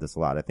talked about this a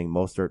lot. I think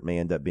Mostert may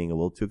end up being a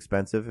little too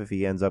expensive if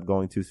he ends up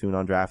going too soon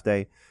on draft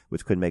day,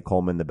 which could make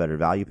Coleman the better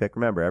value pick.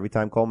 Remember, every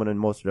time Coleman and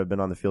Mostert have been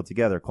on the field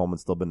together,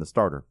 Coleman's still been the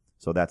starter.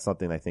 So that's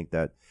something I think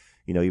that,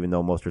 even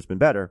though Mostert's been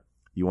better,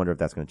 you wonder if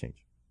that's going to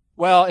change.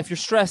 Well, if you're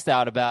stressed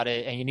out about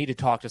it and you need to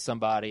talk to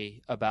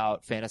somebody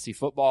about fantasy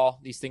football,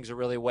 these things are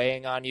really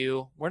weighing on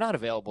you. We're not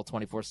available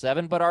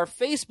 24/7, but our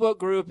Facebook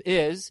group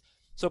is.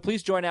 So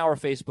please join our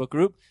Facebook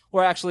group.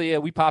 We're actually,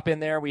 we pop in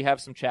there. We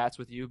have some chats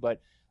with you, but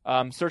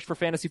search for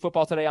Fantasy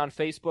Football Today on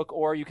Facebook,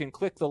 or you can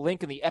click the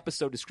link in the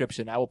episode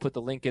description. I will put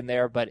the link in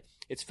there, but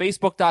it's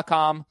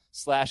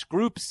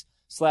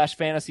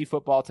facebook.com/groups/Fantasy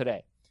Football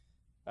Today.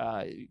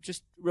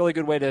 Just really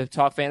good way to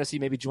talk fantasy,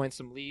 maybe join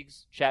some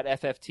leagues, chat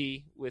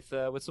FFT with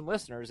some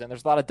listeners, and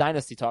there's a lot of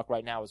dynasty talk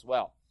right now as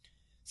well.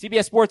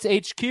 CBS Sports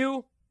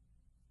HQ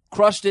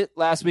crushed it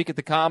last week at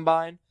the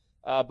Combine,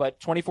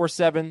 but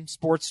 24/7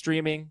 sports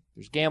streaming,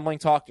 there's gambling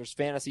talk, there's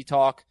fantasy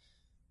talk,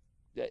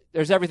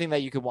 there's everything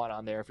that you could want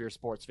on there if you're a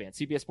sports fan.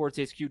 CBS Sports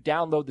HQ,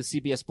 download the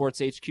CBS Sports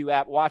HQ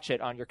app, watch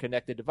it on your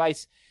connected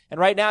device, and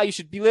right now you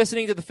should be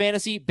listening to the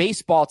Fantasy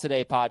Baseball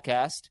Today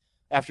podcast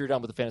after you're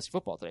done with the Fantasy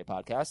Football Today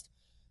podcast.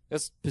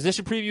 Those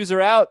position previews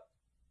are out.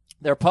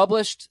 They're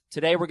published.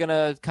 Today we're going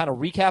to kind of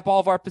recap all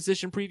of our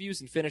position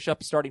previews and finish up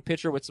a starting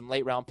pitcher with some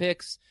late round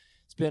picks.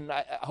 It's been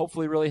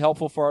hopefully really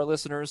helpful for our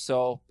listeners.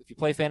 So if you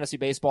play fantasy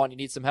baseball and you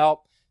need some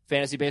help,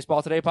 Fantasy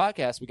Baseball Today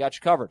podcast, we got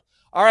you covered.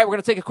 All right, we're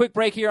going to take a quick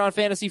break here on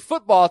Fantasy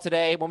Football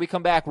Today. When we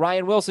come back,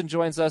 Ryan Wilson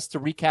joins us to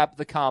recap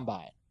the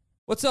Combine.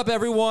 What's up,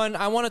 everyone?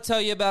 I want to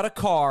tell you about a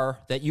car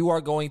that you are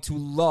going to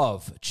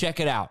love. Check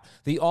it out.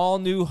 The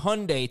all-new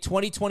Hyundai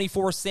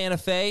 2024 Santa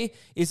Fe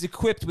is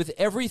equipped with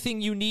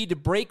everything you need to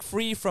break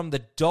free from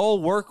the dull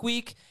work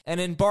week and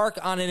embark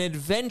on an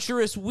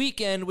adventurous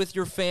weekend with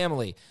your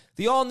family.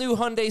 The all-new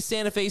Hyundai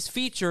Santa Fe's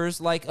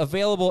features like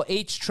available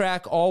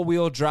H-Track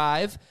all-wheel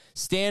drive,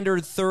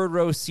 standard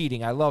third-row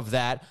seating, I love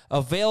that,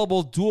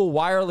 available dual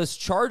wireless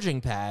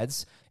charging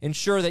pads,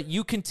 ensure that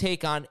you can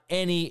take on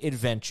any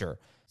adventure.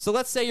 So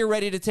let's say you're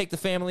ready to take the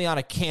family on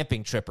a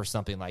camping trip or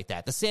something like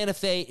that. The Santa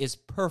Fe is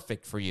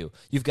perfect for you.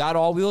 You've got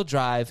all-wheel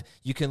drive.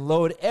 You can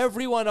load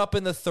everyone up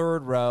in the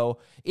third row.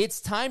 It's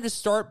time to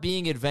start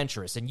being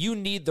adventurous, and you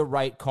need the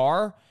right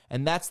car,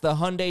 and that's the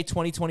Hyundai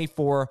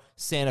 2024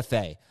 Santa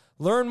Fe.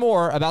 Learn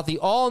more about the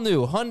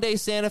all-new Hyundai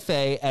Santa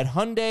Fe at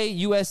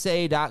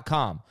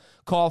HyundaiUSA.com.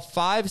 Call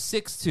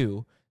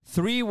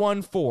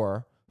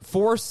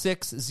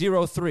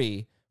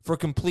 562-314-4603 for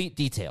complete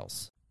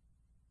details.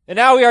 And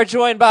now we are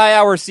joined by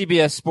our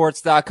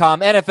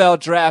CBSSports.com NFL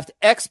draft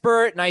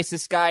expert,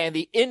 nicest guy in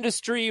the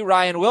industry,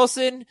 Ryan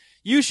Wilson.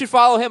 You should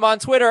follow him on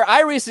Twitter.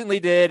 I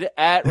recently did,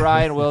 at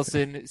Ryan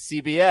Wilson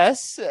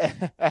CBS.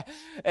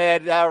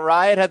 And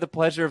Ryan had the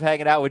pleasure of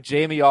hanging out with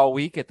Jamie all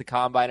week at the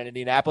Combine in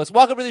Indianapolis.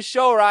 Welcome to the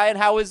show, Ryan.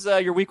 How was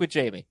your week with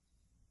Jamie?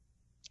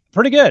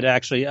 Pretty good,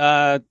 actually.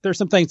 There's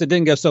some things that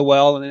didn't go so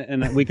well,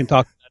 and we can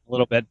talk about that a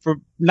little bit. For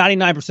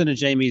 99% of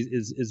Jamie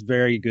is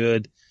very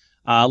good.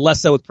 Less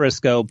so with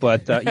Prisco,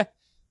 but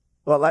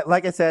well,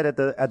 like I said at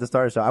the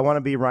start of the show, I want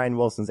to be Ryan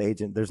Wilson's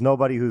agent. There's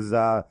nobody who's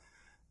got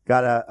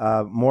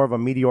a more of a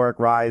meteoric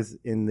rise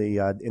in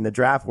the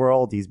draft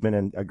world. He's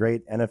been a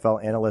great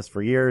NFL analyst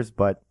for years,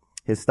 but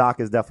his stock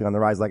is definitely on the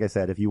rise. Like I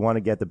said, if you want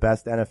to get the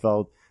best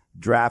NFL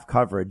draft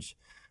coverage,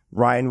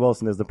 Ryan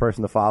Wilson is the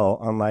person to follow,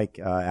 unlike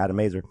Adam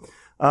Mazer.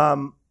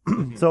 So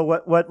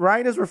what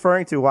Ryan is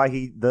referring to, why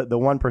the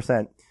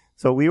 1%.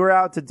 So we were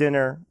out to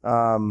dinner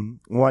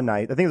one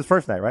night. I think it was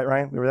first night, right,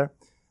 Ryan? We were there?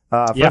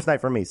 First night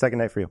for me, second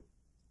night for you.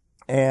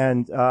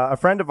 And a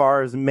friend of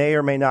ours may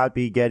or may not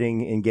be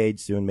getting engaged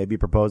soon, maybe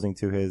proposing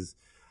to his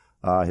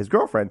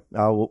girlfriend.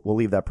 We'll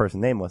leave that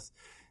person nameless.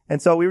 And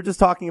so we were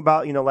just talking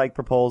about, like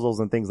proposals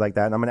and things like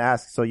that. And I'm going to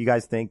ask, so you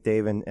guys think,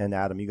 Dave and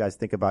Adam, you guys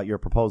think about your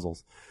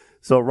proposals.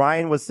 So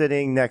Ryan was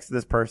sitting next to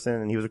this person,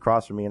 and he was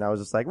across from me, and I was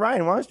just like,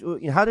 Ryan,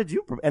 how did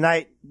you? And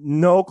I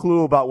no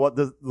clue about what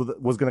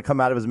was going to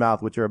come out of his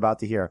mouth, which you're about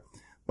to hear.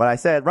 But I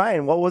said,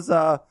 Ryan,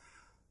 how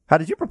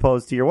did you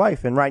propose to your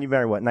wife? And Ryan, you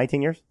married what,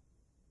 19 years?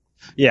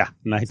 Yeah,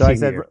 19 so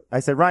years. I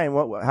said,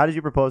 Ryan, how did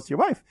you propose to your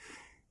wife?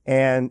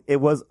 And it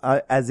was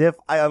as if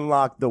I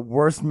unlocked the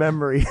worst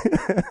memory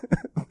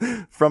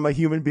from a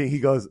human being. He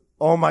goes,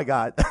 oh my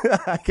God,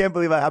 I can't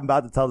believe I'm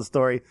about to tell the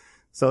story.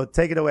 So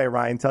take it away,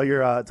 Ryan. Tell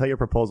your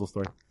proposal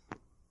story.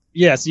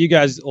 Yeah, so you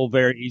guys will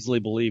very easily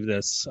believe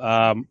this.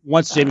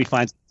 Once Jamie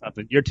finds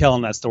something, you're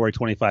telling that story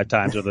 25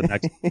 times over the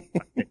next.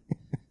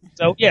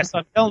 So yes,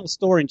 I'm telling the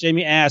story, and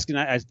Jamie asked,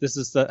 and this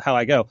is how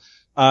I go.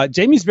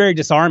 Jamie's very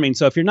disarming.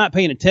 So if you're not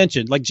paying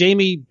attention, like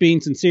Jamie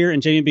being sincere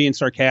and Jamie being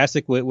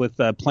sarcastic with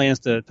plans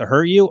to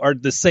hurt you, are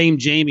the same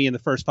Jamie in the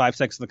first 5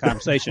 seconds of the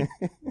conversation.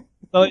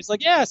 So he's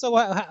like, yeah, so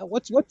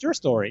what's your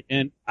story?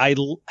 And I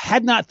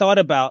had not thought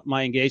about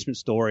my engagement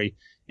story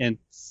in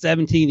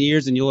 17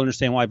 years, and you'll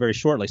understand why very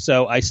shortly.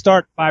 So I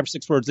start 5 or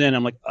 6 words in.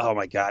 I'm like, oh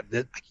my God,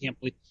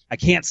 I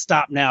can't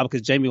stop now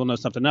because Jamie will know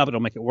something of it.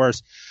 It'll make it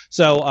worse.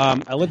 So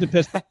I lived in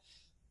Pittsburgh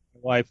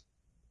with my wife.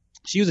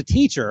 She was a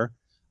teacher.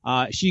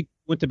 She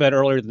went to bed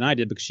earlier than I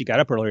did because she got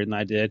up earlier than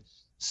I did.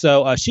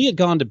 So she had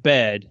gone to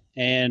bed,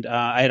 and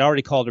I had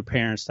already called her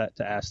parents to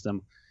ask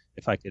them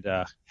if I could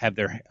have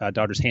their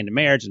daughter's hand in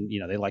marriage, and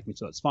they like me,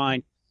 so it's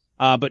fine.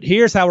 But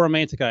here's how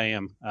romantic I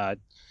am,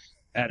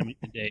 Adam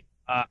and Dave.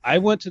 I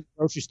went to the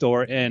grocery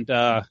store, and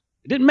I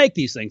didn't make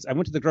these things. I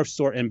went to the grocery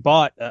store and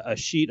bought a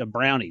sheet of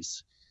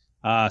brownies,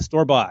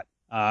 store-bought.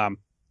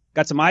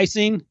 Got some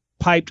icing,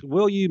 piped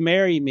 "Will you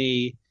marry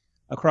me"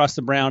 across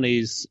the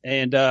brownies,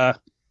 and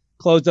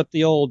closed up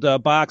the old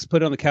box,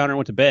 put it on the counter, and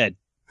went to bed.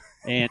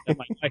 And my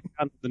wife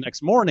found it the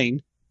next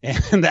morning,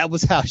 and that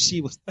was how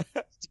she was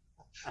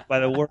by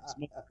the worst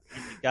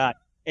guy.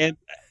 And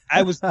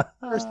I was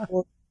first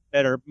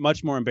that are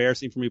much more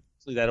embarrassing for me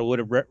that I would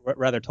have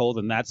rather told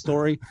than that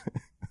story.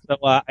 So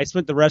I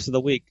spent the rest of the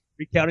week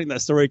recounting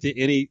that story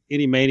to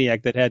any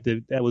maniac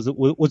that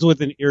was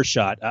within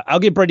earshot. I'll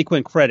give Brady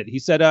Quinn credit. He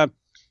said,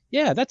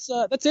 "Yeah,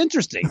 that's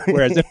interesting."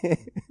 Whereas,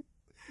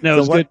 no, it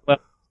was good.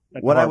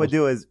 What I would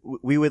do is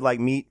we would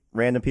meet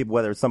random people,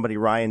 whether it's somebody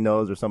Ryan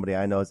knows or somebody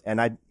I knows, and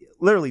I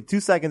literally 2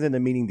 seconds into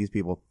meeting these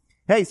people,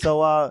 "Hey,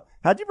 so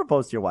how'd you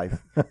propose to your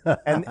wife?"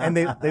 And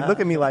they look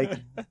at me like,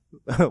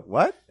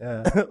 "What?"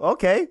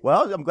 Okay,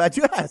 well, I'm glad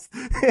you asked.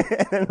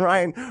 And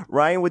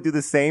Ryan would do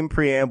the same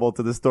preamble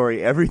to the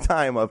story every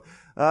time of,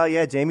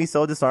 yeah, Jamie's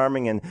so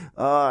disarming, and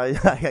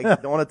I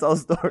don't want to tell a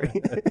story.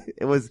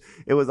 It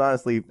was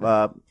honestly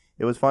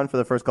it was fun for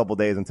the first couple of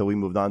days until we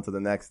moved on to the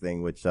next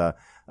thing, which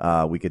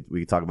we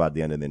could talk about at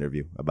the end of the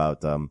interview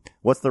about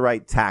what's the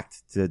right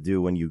tact to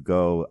do when you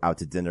go out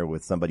to dinner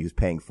with somebody who's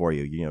paying for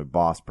you,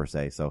 boss per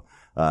se. So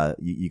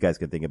you guys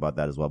can think about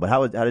that as well. But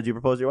how did you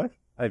propose to your wife?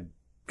 I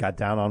got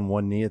down on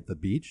one knee at the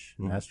beach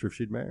and asked her if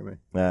she'd marry me.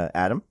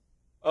 Adam?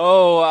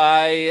 Oh,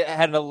 I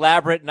had an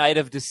elaborate night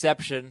of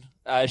deception.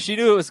 She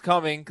knew it was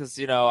coming because,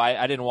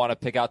 I didn't want to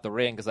pick out the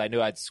ring because I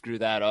knew I'd screw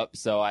that up.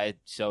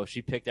 So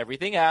she picked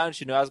everything out, and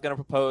she knew I was going to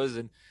propose.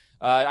 And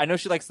I know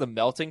she likes the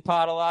melting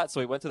pot a lot, so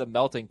we went to the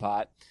melting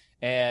pot,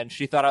 and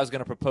she thought I was going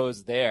to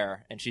propose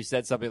there. And she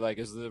said something like,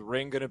 "Is the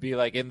ring going to be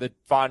in the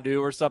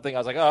fondue or something?" I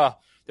was like, "Oh,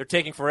 they're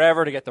taking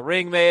forever to get the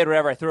ring made,"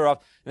 whatever. I threw her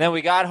off. And then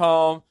we got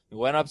home, we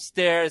went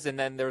upstairs, and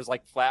then there was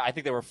I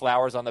think there were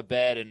flowers on the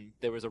bed, and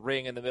there was a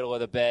ring in the middle of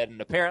the bed.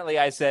 And apparently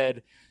I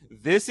said,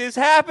 "This is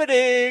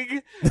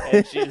happening."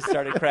 And she just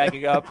started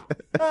cracking up.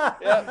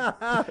 Yep.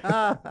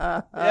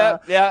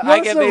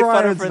 I get made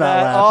fun of for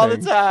that all the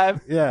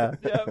time. Yeah.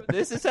 Yep,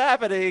 this is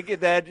happening.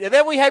 And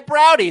then we had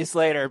brownies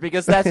later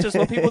because that's just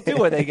what people do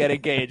when they get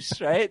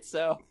engaged, right?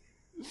 So.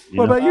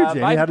 What about you,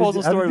 Jamie? My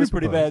proposal story was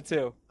pretty bad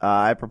too.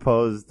 I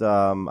proposed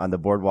on the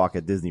boardwalk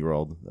at Disney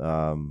World.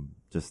 I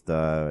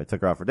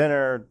took her out for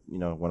dinner,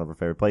 one of her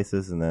favorite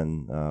places, and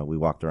then we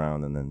walked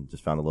around and then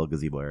just found a little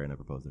gazebo area and I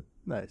proposed her.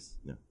 Nice.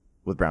 Yeah.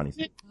 With brownies.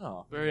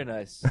 Oh, very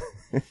nice.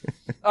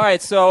 All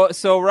right,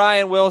 so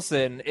Ryan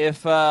Wilson,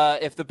 if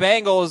the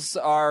Bengals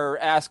are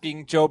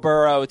asking Joe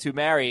Burrow to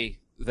marry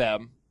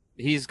them,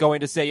 he's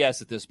going to say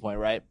yes at this point,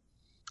 right?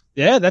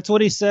 Yeah, that's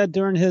what he said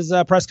during his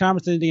press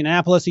conference in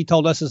Indianapolis. He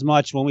told us as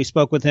much when we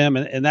spoke with him,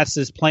 and that's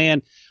his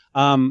plan.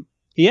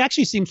 He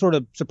actually seemed sort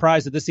of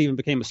surprised that this even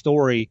became a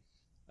story.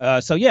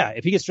 So, yeah,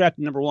 if he gets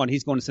drafted number one,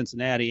 he's going to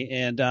Cincinnati.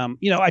 And,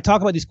 I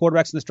talk about these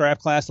quarterbacks in this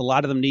draft class. A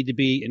lot of them need to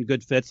be in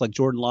good fits like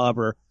Jordan Love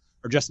or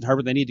Justin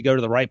Herbert. They need to go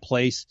to the right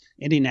place,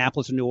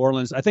 Indianapolis or New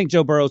Orleans. I think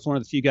Joe Burrow is one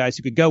of the few guys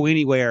who could go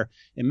anywhere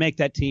and make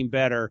that team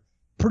better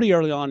pretty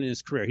early on in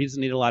his career. He doesn't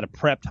need a lot of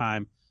prep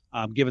time.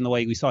 Given the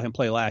way we saw him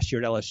play last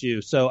year at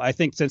LSU. So I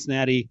think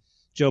Cincinnati,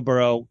 Joe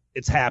Burrow,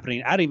 it's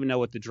happening. I don't even know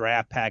what the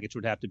draft package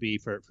would have to be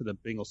for the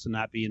Bengals to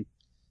not be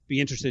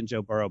interested in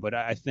Joe Burrow. But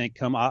I think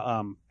come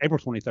April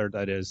 23rd,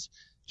 that is,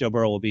 Joe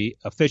Burrow will be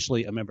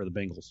officially a member of the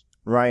Bengals.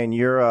 Ryan,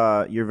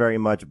 you're very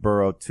much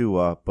Burrow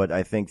Tua, but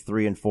I think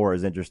 3 and 4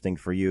 is interesting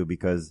for you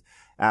because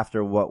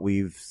after what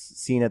we've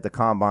seen at the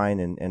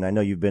Combine, and I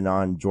know you've been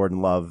on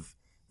Jordan Love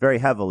very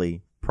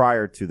heavily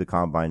prior to the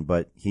Combine,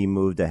 but he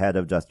moved ahead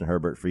of Justin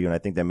Herbert for you, and I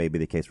think that may be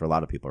the case for a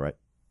lot of people, right?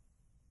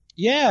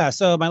 Yeah,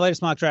 so my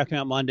latest mock draft came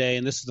out Monday,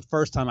 and this is the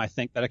first time I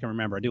think that I can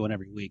remember, I do one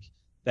every week,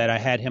 that I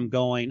had him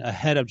going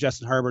ahead of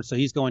Justin Herbert, so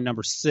he's going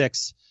number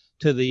 6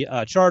 to the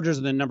Chargers,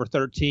 and then number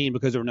 13,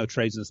 because there were no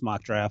trades in this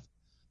mock draft,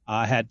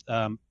 I had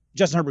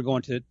Justin Herbert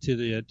going to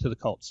the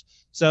Colts.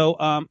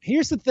 So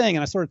here's the thing,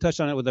 and I sort of touched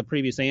on it with a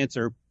previous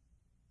answer.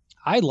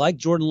 I like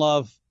Jordan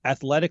Love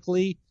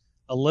athletically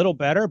a little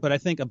better, but I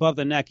think above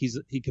the neck,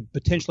 he could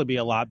potentially be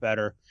a lot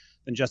better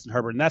than Justin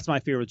Herbert. And that's my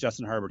fear with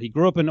Justin Herbert. He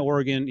grew up in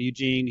Oregon,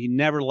 Eugene. He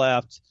never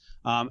left.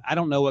 I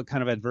don't know what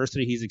kind of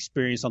adversity he's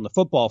experienced on the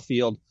football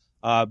field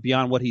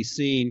beyond what he's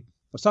seen.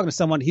 I was talking to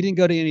someone. He didn't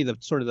go to any of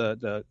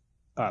the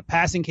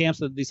passing camps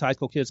that these high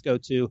school kids go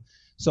to.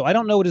 So I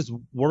don't know what his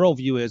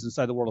worldview is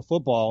inside the world of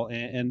football.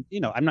 And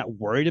I'm not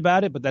worried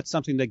about it, but that's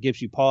something that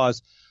gives you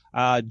pause.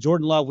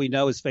 Jordan Love, we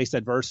know, has faced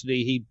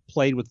adversity. He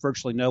played with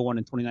virtually no one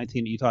in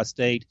 2019 at Utah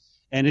State.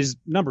 And his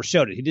numbers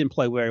showed it. He didn't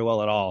play very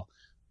well at all.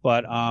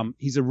 But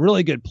he's a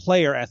really good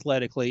player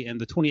athletically, and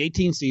the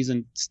 2018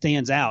 season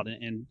stands out.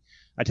 And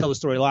I tell the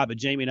story a lot, but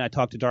Jamie and I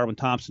talked to Darwin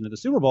Thompson at the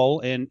Super Bowl,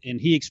 and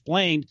he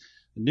explained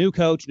new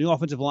coach, new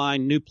offensive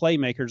line, new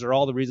playmakers are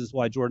all the reasons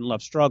why Jordan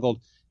Love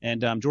struggled.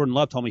 And Jordan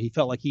Love told me he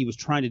felt like he was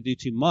trying to do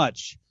too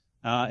much,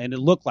 and it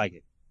looked like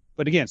it.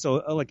 But again, so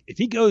like if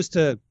he goes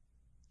to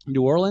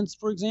New Orleans,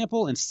 for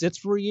example, and sits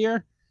for a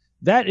year,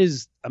 that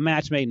is a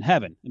match made in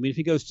heaven. I mean, if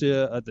he goes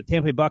to the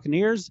Tampa Bay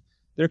Buccaneers,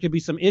 there could be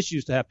some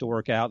issues to have to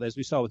work out, as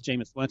we saw with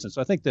Jameis Winston.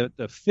 So I think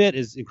the fit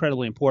is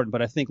incredibly important,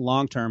 but I think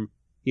long-term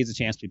he has a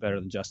chance to be better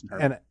than Justin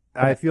Herbert. And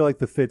I feel like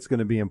the fit's going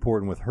to be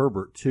important with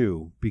Herbert,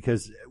 too,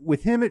 because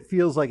with him it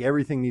feels like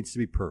everything needs to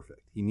be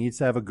perfect. He needs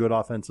to have a good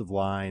offensive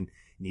line.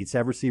 He needs to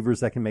have receivers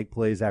that can make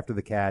plays after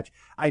the catch.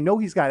 I know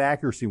he's got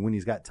accuracy when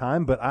he's got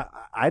time, but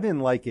I didn't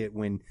like it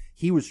when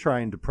he was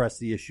trying to press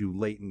the issue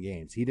late in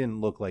games. He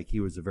didn't look like he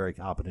was a very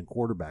competent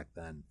quarterback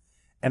then.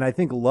 And I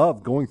think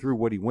Love, going through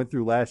what he went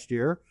through last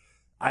year,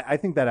 I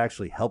think that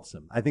actually helps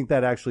him. I think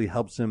that actually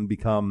helps him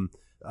become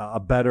a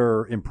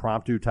better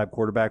impromptu type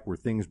quarterback where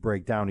things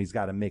break down. He's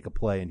got to make a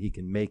play and he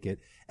can make it.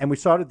 And we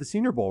saw it at the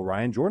Senior Bowl,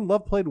 Ryan. Jordan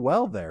Love played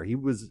well there. He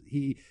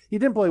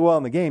didn't play well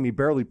in the game. He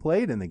barely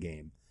played in the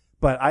game.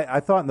 But I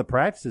thought in the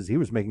practices he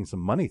was making some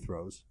money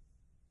throws.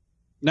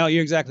 No,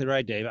 you're exactly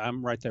right, Dave.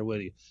 I'm right there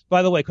with you.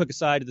 By the way, quick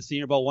aside to the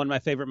Senior Bowl, one of my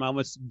favorite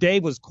moments.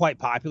 Dave was quite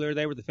popular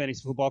there with the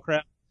fantasy football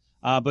crowd.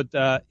 But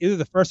either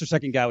the first or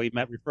second guy we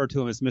met referred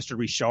to him as Mr.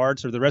 Richard.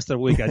 So the rest of the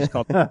week I just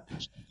called him.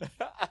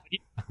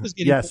 He was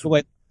getting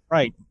away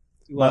right.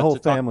 My whole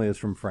family is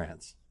from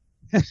France.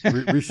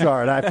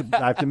 Richard. I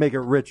have to make it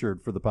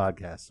Richard for the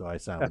podcast, so I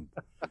sound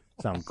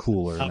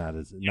cooler, not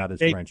as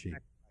Frenchy.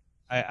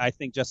 I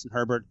think Justin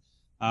Herbert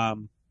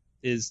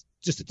is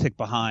just a tick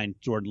behind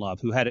Jordan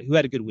Love, who had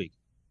a good week.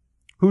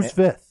 Who's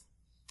fifth?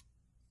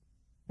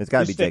 It's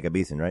got to be Jacob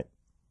Eason,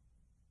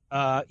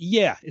 right?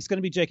 Yeah, it's going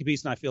to be Jacob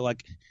Eason. I feel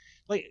like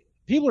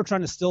people are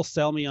trying to still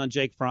sell me on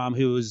Jake Fromm,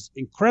 who is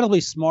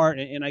incredibly smart,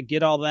 and I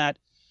get all that.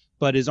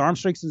 But his arm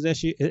strength is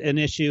an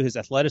issue, his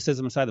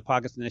athleticism inside the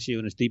pocket is an issue,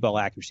 and his deep ball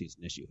accuracy is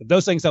an issue. If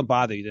those things don't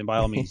bother you, then by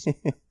all means.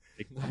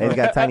 He's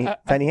got tiny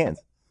hands.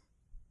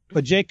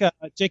 But Jacob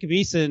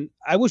Eason,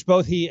 I wish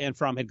both he and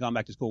Fromm had gone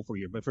back to school for a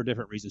year, but for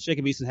different reasons.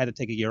 Jacob Eason had to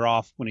take a year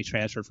off when he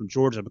transferred from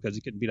Georgia because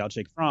he couldn't beat out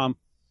Jake Fromm.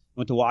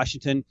 Went to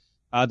Washington.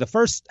 The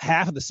first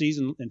half of the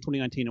season in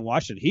 2019 in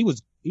Washington, he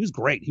was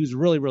great. He was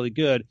really, really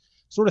good.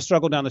 Sort of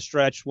struggled down the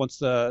stretch. Once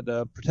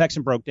the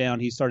protection broke down,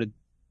 he started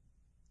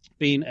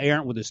being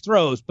errant with his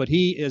throws, but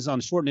he is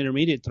on short and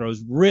intermediate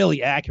throws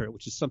really accurate,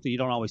 which is something you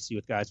don't always see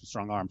with guys with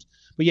strong arms.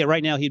 But yeah,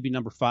 right now he'd be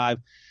number 5.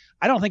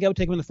 I don't think I would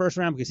take him in the first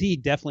round because he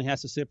definitely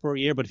has to sit for a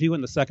year. But if he went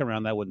in the second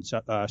round, that wouldn't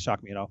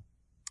shock me at all.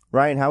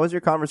 Ryan, how was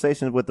your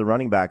conversation with the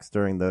running backs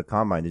during the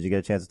combine? Did you get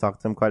a chance to talk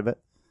to them quite a bit?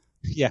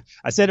 Yeah,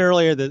 I said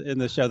earlier in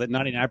the show that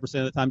 99%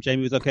 of the time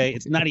Jamie was okay.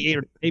 It's 98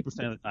 or 8% of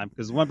the time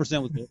because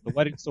 1% was the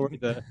wedding story.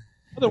 The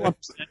other 1%,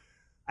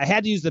 I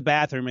had to use the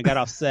bathroom and got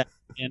offset.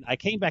 And I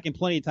came back in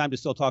plenty of time to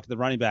still talk to the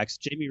running backs.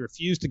 Jamie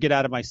refused to get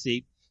out of my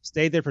seat,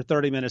 stayed there for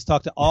 30 minutes,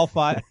 talked to all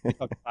 5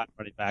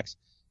 running backs.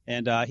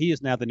 And he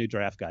is now the new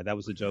draft guy. That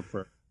was a joke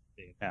for a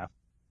day and a half.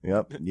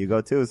 Yep, you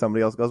go 2.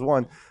 Somebody else goes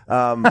 1.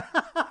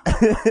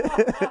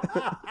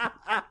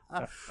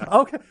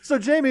 Okay, so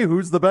Jamie,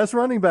 who's the best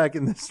running back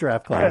in this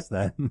draft class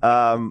then?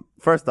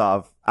 First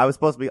off, I was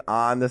supposed to be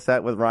on the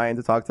set with Ryan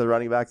to talk to the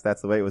running backs.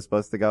 That's the way it was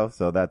supposed to go.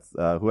 So that's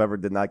whoever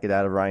did not get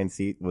out of Ryan's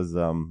seat was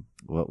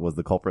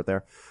the culprit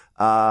there.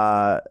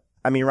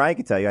 I mean, Ryan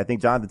can tell you, I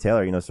think Jonathan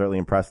Taylor, certainly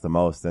impressed the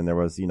most. And there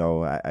was,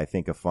 I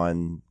think a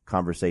fun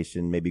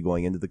conversation maybe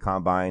going into the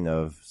combine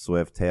of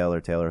Swift,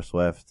 Taylor,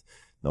 Swift.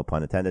 No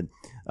pun intended.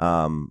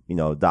 Dobbins.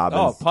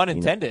 Oh, pun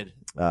intended.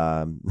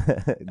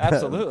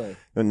 Absolutely.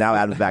 Now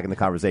Adam's back in the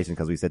conversation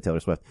because we said Taylor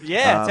Swift.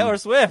 Yeah, Taylor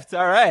Swift.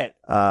 All right.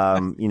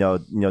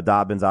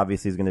 Dobbins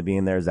obviously is going to be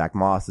in there. Zach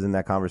Moss is in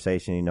that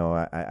conversation.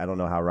 I don't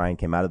know how Ryan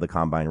came out of the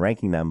combine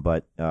ranking them,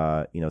 but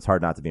it's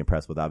hard not to be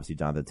impressed with obviously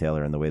Jonathan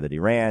Taylor and the way that he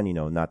ran.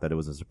 Not that it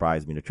was a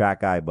surprise being a track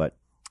guy, but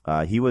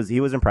he was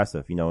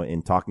impressive.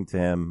 In talking to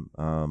him.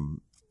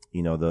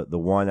 The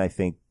one I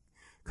think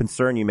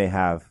concern you may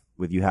have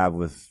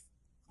with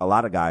a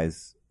lot of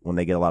guys when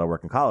they get a lot of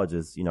work in college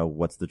is,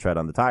 what's the tread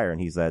on the tire? And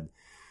he said,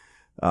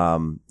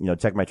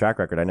 check my track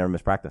record. I never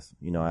missed practice.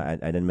 I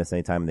didn't miss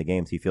any time in the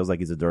games. He feels like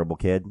he's a durable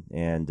kid.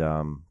 And,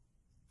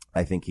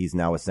 I think he's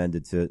now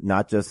ascended to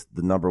not just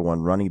the number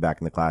 1 running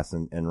back in the class.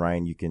 And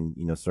Ryan, you can,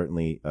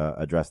 certainly,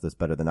 address this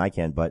better than I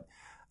can, but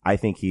I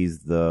think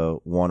he's the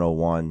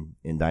 101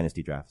 in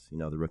dynasty drafts,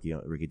 the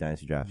rookie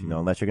dynasty drafts,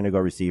 unless you're going to go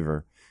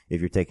receiver. If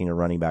you're taking a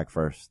running back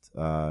first, it's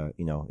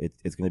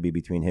going to be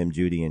between him,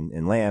 Judy,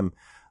 and Lamb.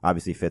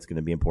 Obviously, Fitt's going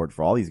to be important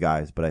for all these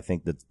guys, but I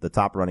think that the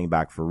top running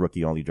back for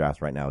rookie-only drafts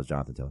right now is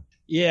Jonathan Taylor.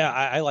 Yeah,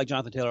 I like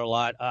Jonathan Taylor a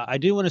lot. I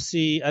do want to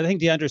see – I think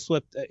DeAndre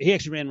Swift he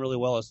actually ran really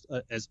well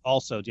as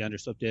also DeAndre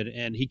Swift did,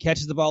 and he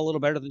catches the ball a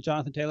little better than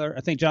Jonathan Taylor.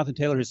 I think Jonathan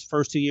Taylor, his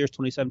first 2 years,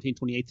 2017,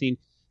 2018,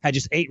 had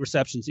just 8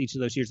 receptions each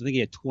of those years. I think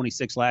he had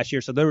 26 last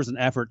year, so there was an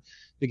effort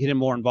to get him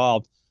more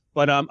involved.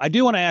 But I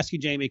do want to ask you,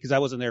 Jamie, because I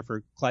wasn't there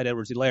for Clyde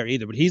Edwards-Helaire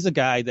either, but he's a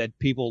guy that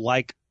people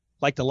liked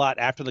a lot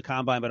after the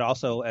combine, but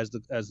also as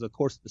the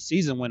course of the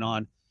season went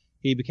on.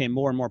 he became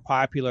more and more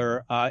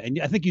popular. And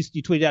I think you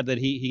tweeted out that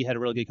he had a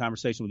really good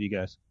conversation with you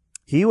guys.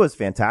 He was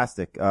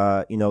fantastic.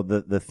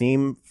 The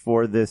theme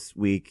for this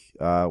week,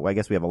 well, I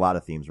guess we have a lot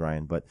of themes,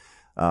 Ryan, but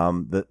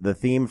the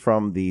theme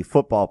from the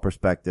football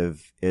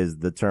perspective is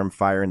the term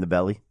fire in the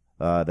belly.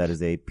 That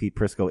is a Pete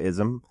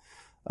Prisco-ism.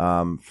 There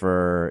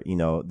are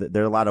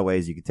a lot of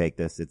ways you could take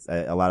this. It's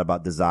a lot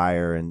about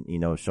desire and,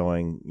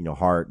 showing,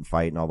 heart and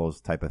fight and all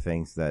those type of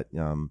things that,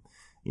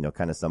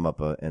 kind of sum up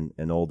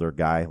an older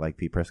guy like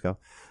Pete Prisco.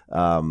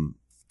 I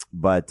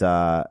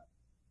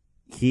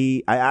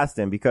asked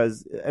him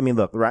because,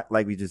 look,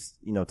 like we just,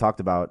 talked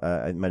about,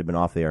 it might have been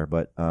off the air,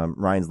 but,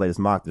 Ryan's latest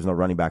mock, there's no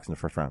running backs in the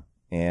first round.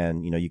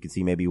 And, you could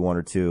see maybe one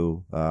or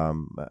two.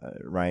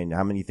 Ryan,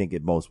 how many do you think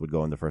at most would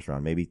go in the first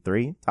round? Maybe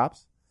 3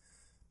 tops?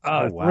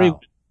 Oh, wow. 3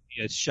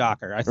 is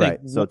shocker. I think. Right.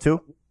 So 2?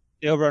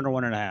 The over under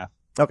 1.5.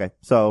 Okay.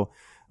 So,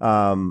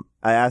 I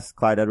asked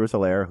Clyde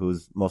Edwards-Helaire,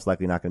 who's most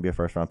likely not going to be a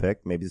first round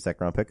pick. Maybe the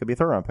second round pick, could be a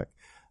third round pick.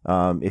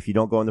 If you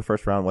don't go in the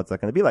first round, what's that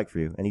going to be like for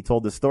you? And he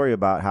told this story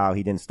about how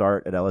he didn't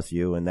start at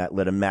LSU and that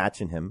lit a match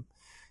in him.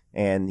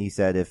 And he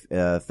said, if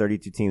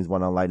 32 teams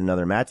want to light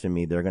another match in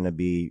me, they're going to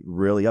be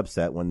really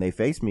upset when they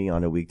face me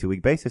on a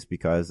week-to-week basis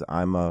because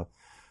I'm a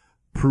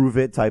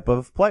prove-it type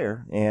of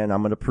player. And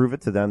I'm going to prove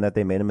it to them that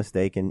they made a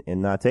mistake in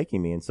not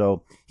taking me. And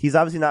so he's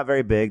obviously not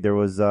very big. There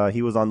was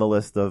he was on the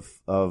list of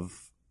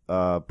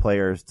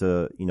players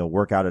to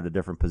work out at a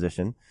different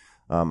position.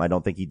 I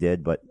don't think he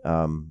did, but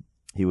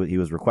he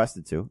was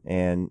requested to.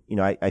 And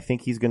I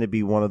think he's going to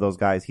be one of those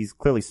guys. He's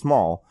clearly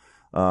small.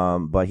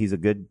 But he's a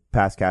good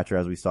pass catcher,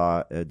 as we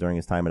saw during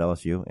his time at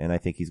LSU. And I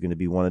think he's going to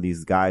be one of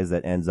these guys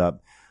that ends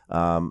up,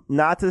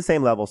 not to the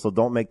same level. So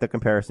don't make the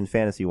comparison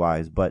fantasy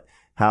wise, but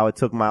how it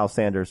took Miles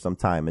Sanders some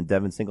time and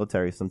Devin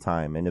Singletary some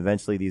time. And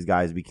eventually these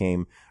guys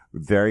became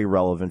very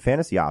relevant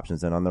fantasy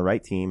options. And on the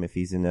right team, if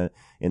he's in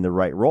the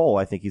right role,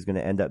 I think he's going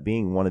to end up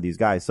being one of these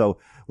guys. So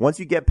once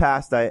you get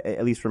past,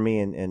 at least for me,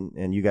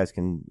 and you guys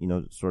can,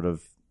 sort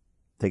of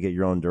take it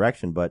your own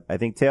direction. But I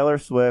think Taylor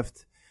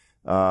Swift,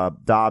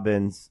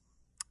 Dobbins,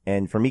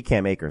 and for me,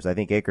 Cam Akers. I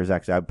think Akers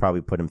actually, I'd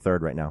probably put him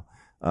third right now.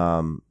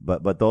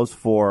 But those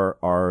 4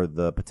 are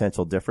the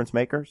potential difference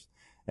makers.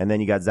 And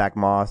then you got Zach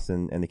Moss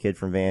and the kid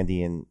from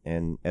Vandy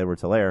and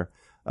Edwards-Helaire.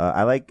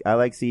 I like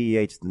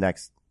CEH the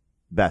next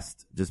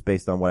best, just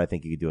based on what I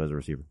think he could do as a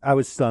receiver. I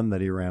was stunned that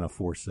he ran a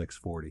 4.6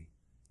 40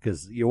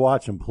 because you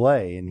watch him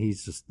play and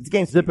he's just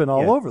game zipping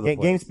all over the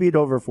place. Game speed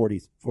over 40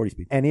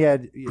 speed. And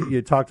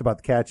you talked about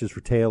the catches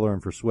for Taylor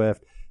and for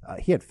Swift.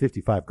 He had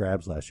 55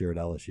 grabs last year at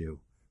LSU.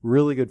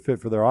 Really good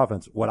fit for their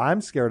offense. What I'm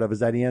scared of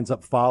is that he ends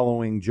up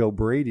following Joe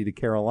Brady to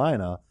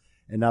Carolina,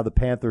 and now the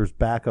Panthers'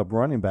 backup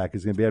running back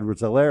is going to be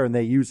Edwards-Helaire, and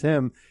they use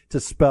him to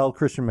spell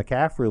Christian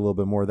McCaffrey a little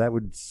bit more. That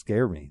would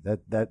scare me. That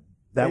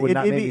would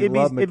not make me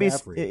love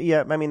McCaffrey.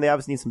 They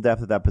obviously need some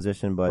depth at that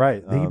position, but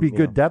right, he'd be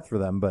good depth for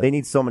them. But they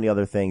need so many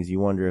other things. You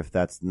wonder if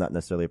that's not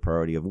necessarily a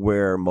priority of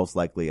where most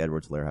likely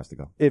Edwards-Helaire has to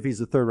go. If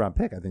he's a third-round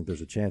pick, I think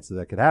there's a chance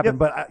that could happen. Yep.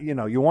 But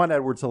you want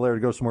Edwards-Helaire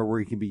to go somewhere where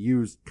he can be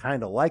used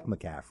kind of like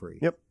McCaffrey.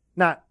 Yep.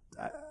 Not.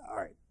 All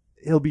right.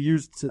 He'll be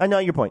used I know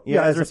your point.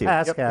 Yeah, as a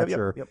pass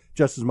catcher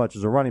just as much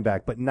as a running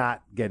back, but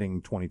not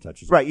getting 20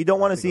 touches. Right. You don't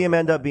want to see him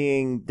end up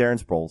being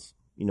Darren Sproles,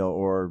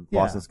 or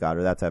Boston Scott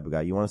or that type of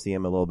guy. You want to see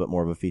him a little bit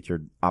more of a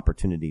featured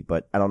opportunity,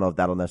 but I don't know if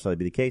that'll necessarily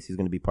be the case. He's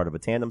going to be part of a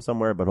tandem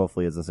somewhere, but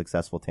hopefully it's a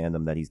successful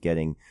tandem that he's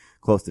getting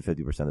close to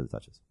 50% of the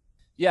touches.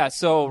 Yeah,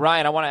 so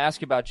Ryan, I want to ask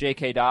you about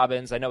J.K.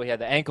 Dobbins. I know he had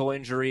the ankle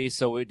injury,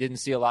 so we didn't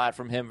see a lot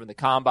from him from the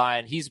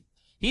combine.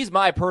 He's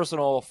my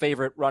personal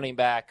favorite running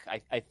back.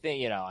 I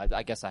think,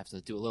 I guess I have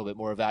to do a little bit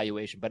more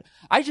evaluation, but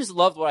I just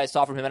loved what I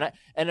saw from him.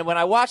 And when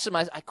I watched him,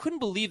 I couldn't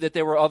believe that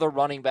there were other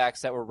running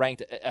backs that were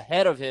ranked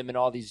ahead of him in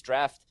all these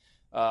draft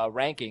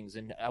rankings.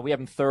 And we have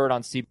him third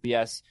on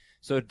CBS.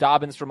 So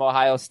Dobbins from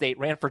Ohio State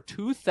ran for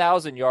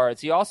 2,000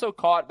 yards. He also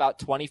caught about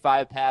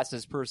 25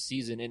 passes per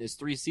season in his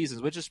 3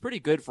 seasons, which is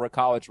pretty good for a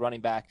college running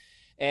back.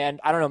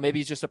 And I don't know, maybe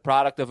he's just a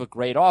product of a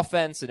great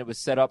offense and it was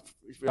set up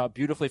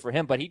beautifully for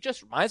him, but he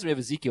just reminds me of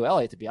Ezekiel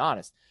Elliott, to be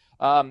honest.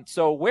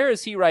 So where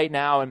is he right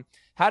now? And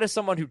how does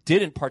someone who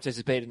didn't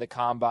participate in the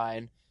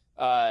combine,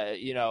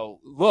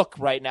 look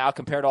right now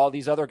compared to all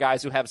these other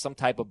guys who have some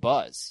type of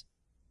buzz?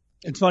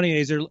 It's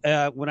funny,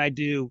 Azer, when I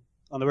do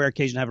on the rare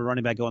occasion have a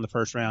running back go in the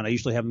first round, I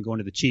usually have him going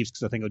to the Chiefs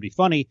because I think it would be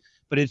funny,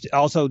 but it's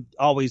also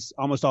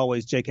almost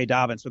always J.K.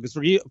 Dobbins because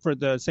for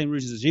the same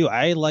reasons as you,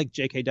 I like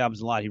J.K.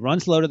 Dobbins a lot. He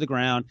runs low to the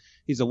ground.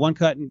 He's a one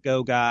cut and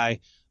go guy.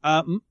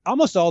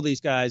 Almost all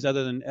these guys,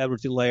 other than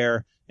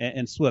Edwards-Helaire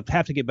and Swift,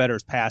 have to get better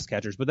as pass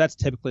catchers, but that's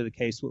typically the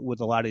case with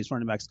a lot of these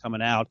running backs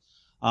coming out.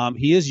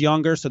 He is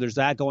younger, so there's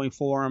that going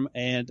for him.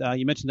 And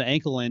you mentioned the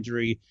ankle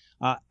injury.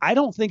 I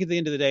don't think at the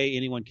end of the day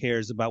anyone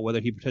cares about whether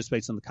he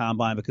participates in the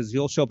combine because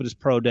he'll show up at his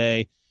pro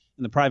day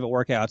and the private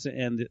workouts,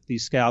 and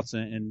these scouts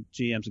and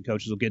GMs and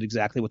coaches will get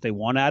exactly what they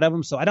want out of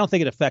him. So I don't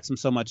think it affects him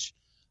so much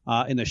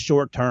in the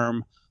short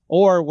term.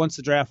 Or once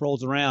the draft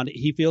rolls around,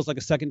 he feels like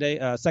a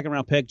second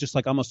round pick, just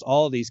like almost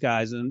all of these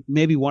guys. And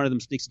maybe one of them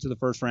sneaks into the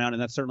first round,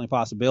 and that's certainly a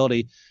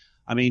possibility.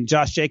 I mean,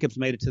 Josh Jacobs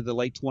made it to the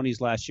late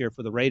 20s last year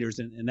for the Raiders,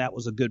 and that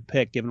was a good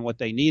pick given what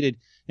they needed,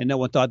 and no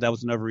one thought that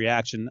was an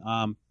overreaction.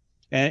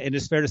 And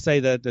it's fair to say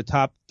that the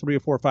top 3 or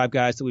 4 or 5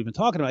 guys that we've been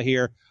talking about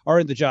here are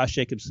in the Josh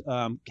Jacobs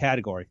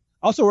category.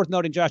 Also worth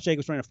noting, Josh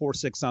Jacobs running a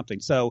 4.6 something.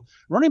 So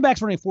running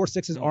backs running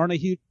 4.6s aren't a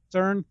huge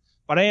concern,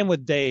 but I am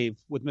with Dave,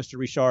 with Mr.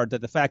 Richard,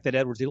 that the fact that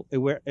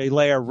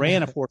Edwards-Helaire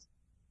ran a 4,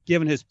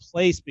 given his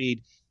play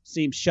speed,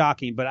 seems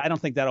shocking, but I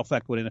don't think that'll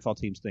affect what NFL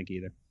teams think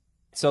either.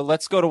 So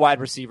let's go to wide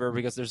receiver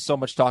because there's so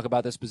much talk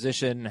about this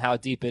position and how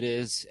deep it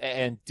is.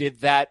 And did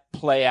that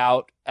play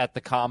out at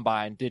the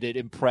combine? Did it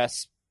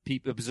impress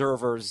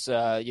observers,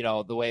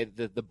 the way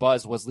the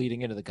buzz was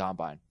leading into the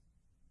combine?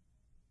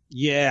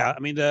 Yeah,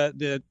 I mean,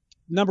 the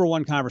number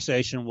one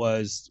conversation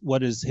was,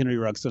 what is Henry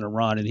Ruggs going to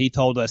run? And he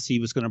told us he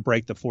was going to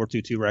break the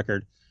 4.22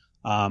 record.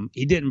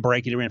 He didn't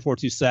break it. He ran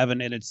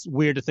 4.27, and it's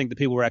weird to think that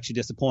people were actually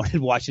disappointed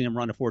watching him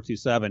run a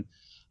 4.27.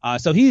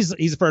 So he's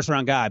a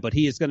first-round guy, but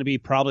he is going to be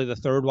probably the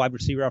 3rd wide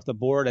receiver off the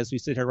board as we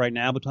sit here right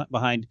now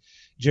behind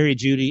Jerry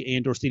Jeudy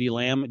and or CeeDee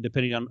Lamb,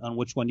 depending on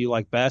which one you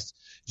like best.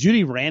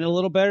 Jeudy ran a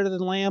little better than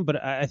Lamb,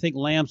 but I think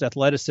Lamb's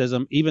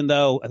athleticism, even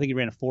though I think he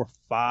ran a 4.5,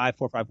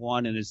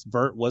 4.51, and his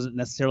vert wasn't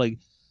necessarily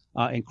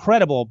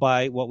incredible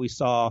by what we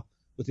saw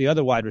with the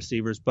other wide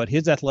receivers, but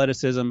his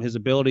athleticism, his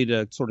ability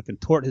to sort of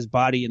contort his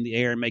body in the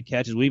air and make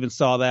catches, we even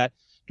saw that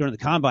during the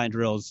combine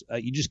drills.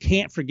 You just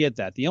can't forget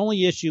that. The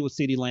only issue with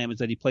CeeDee Lamb is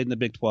that he played in the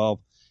Big 12.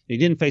 And he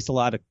didn't face a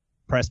lot of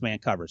press man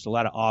coverage, a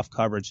lot of off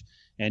coverage,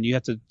 and you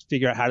have to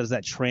figure out how does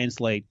that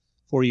translate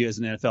for you as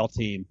an NFL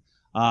team.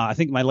 I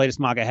think my latest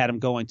mock, I had him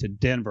going to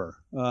Denver.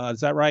 Is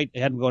that right? I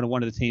had him going to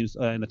one of the teams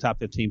in the top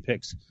 15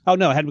 picks. Oh,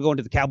 no, I had him going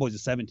to the Cowboys at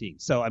 17.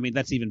 So, I mean,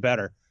 that's even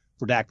better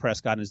for Dak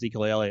Prescott and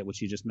Ezekiel Elliott,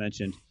 which you just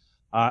mentioned.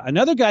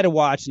 Another guy to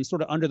watch and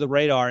sort of under the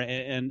radar,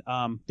 and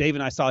Dave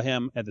and I saw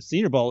him at the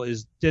Senior Bowl,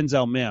 is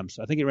Denzel Mims.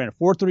 I think he ran a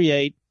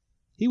 4.38.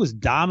 He was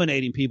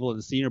dominating people at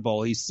the Senior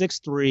Bowl. He's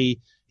 6'3".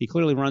 He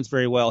clearly runs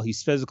very well.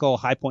 He's physical,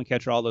 high point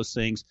catcher, all those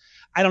things.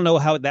 I don't know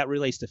how that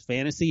relates to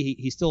fantasy.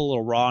 He's still a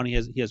little raw, and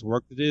he has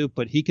work to do,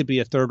 but he could be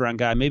a 3rd-round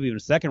guy, maybe even a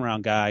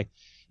 2nd-round guy,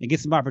 and get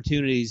some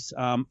opportunities.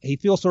 He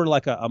feels sort of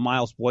like a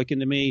Miles Boykin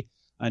to me,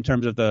 in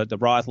terms of the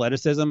raw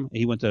athleticism.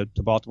 He went to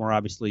Baltimore,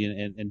 obviously,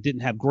 and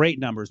didn't have great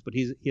numbers, but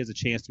he has a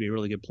chance to be a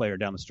really good player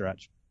down the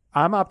stretch.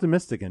 I'm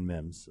optimistic in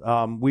Mims.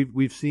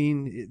 We've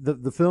seen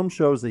the film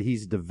shows that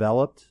he's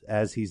developed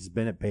as he's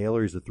been at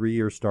Baylor. He's a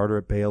 3-year starter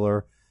at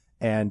Baylor,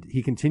 and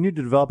he continued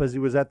to develop as he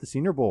was at the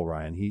Senior Bowl,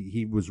 Ryan.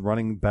 He was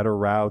running better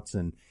routes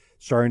and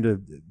starting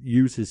to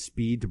use his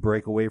speed to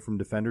break away from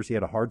defenders. He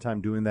had a hard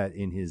time doing that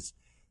in his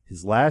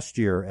last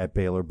year at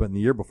Baylor, but in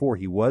the year before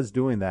he was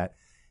doing that.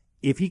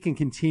 If he can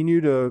continue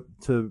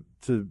to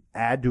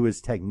add to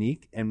his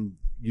technique and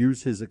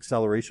use his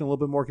acceleration a little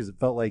bit more, because it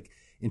felt like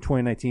in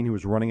 2019 he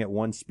was running at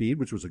 1 speed,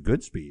 which was a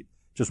good speed,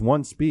 just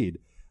 1 speed.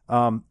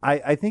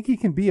 I think he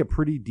can be a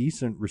pretty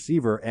decent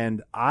receiver,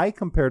 and I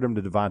compared him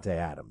to Devontae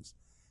Adams.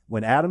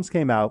 When Adams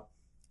came out,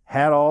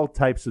 had all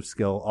types of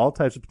skill, all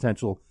types of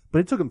potential, but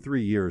it took him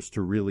 3 years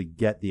to really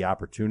get the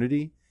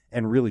opportunity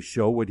and really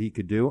show what he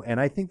could do.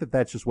 And I think that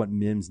that's just what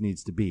Mims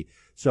needs to be.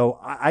 So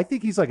I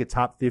think he's like a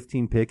top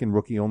 15 pick in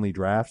rookie-only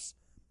drafts.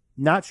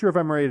 Not sure if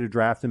I'm ready to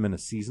draft him in a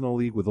seasonal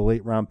league with a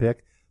late-round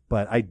pick,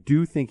 but I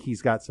do think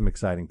he's got some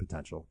exciting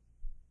potential.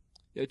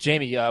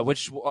 Jamie,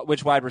 which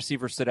wide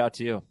receiver stood out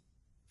to you?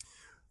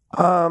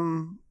 I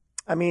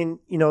mean,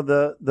 I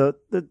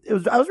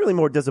was really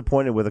more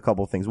disappointed with a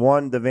couple of things.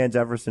 One, the Van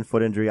Jefferson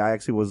foot injury. I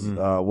actually was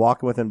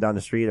walking with him down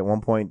the street at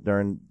one point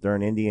during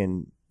Indy,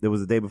 and it was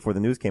the day before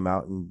the news came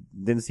out, and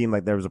didn't seem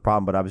like there was a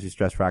problem, but obviously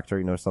stress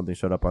fracture, something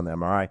showed up on the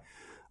MRI.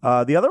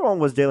 The other one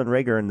was Jalen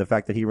Reagor, and the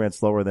fact that he ran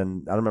slower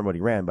than, I don't remember what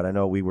he ran, but I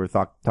know we were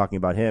talking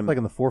about him. Like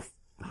in the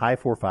high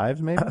 4.5s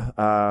maybe?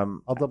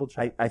 I'll double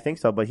check. I think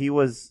so, but he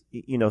was,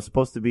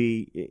 supposed to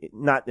be,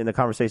 not in the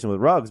conversation with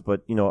Ruggs,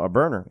 but, a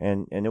burner,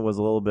 and it was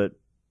a little bit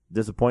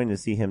disappointing to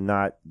see him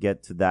not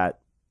get to that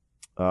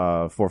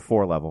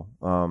 4.4 level.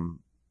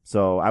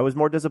 So I was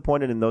more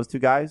disappointed in those two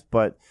guys,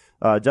 but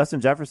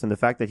Justin Jefferson, the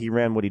fact that he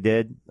ran what he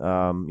did, for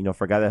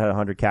a guy that had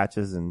 100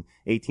 catches and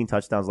 18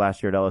 touchdowns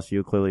last year at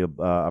LSU, clearly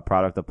a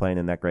product of playing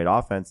in that great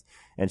offense,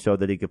 and showed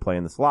that he could play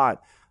in the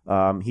slot.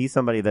 He's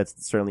somebody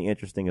that's certainly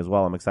interesting as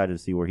well. I'm excited to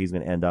see where he's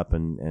going to end up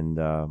and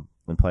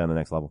play on the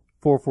next level.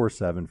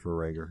 4.47 for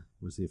Reagor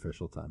was the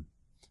official time.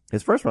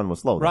 His first run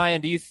was slow, though.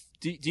 Ryan, do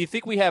you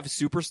think we have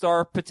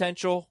superstar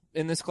potential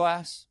in this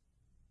class?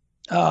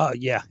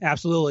 Yeah,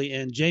 absolutely.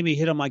 And Jamie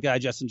hit on my guy,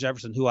 Justin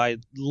Jefferson, who I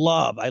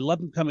love. I love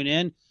him coming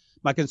in.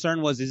 My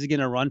concern was, is he going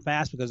to run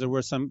fast? Because there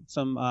was some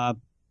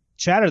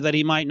chatter that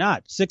he might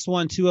not.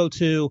 6'1",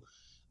 202,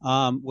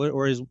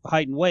 or his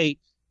height and weight,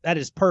 that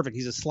is perfect.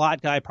 He's a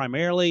slot guy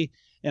primarily.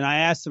 And I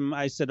asked him,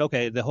 I said,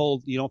 okay,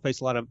 you don't face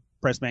a lot of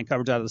press man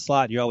coverage out of the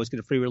slot. You always get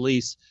a free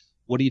release.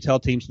 What do you tell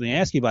teams when they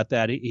ask you about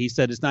that? He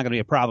said, it's not going to be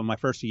a problem. My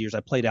first few years, I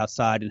played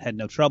outside and had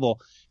no trouble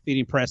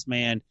feeding press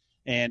man.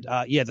 And,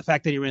 the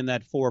fact that he ran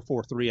that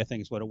 4.43, I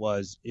think is what it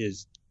was,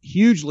 is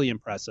hugely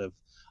impressive.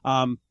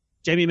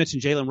 Jamie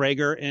mentioned Jalen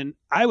Reagor, and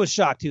I was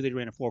shocked too. They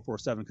ran a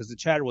 4.47 because the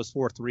chatter was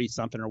 4.3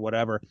 something or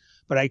whatever.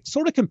 But I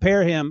sort of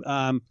compare him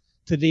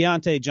to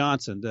Deontay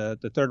Johnson,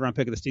 the third round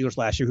pick of the Steelers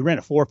last year, who ran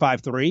a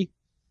 4.53,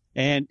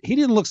 and he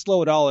didn't look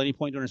slow at all at any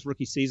point during his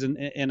rookie season.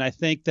 And I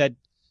think that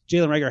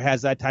Jalen Reagor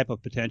has that type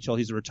of potential.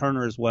 He's a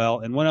returner as well.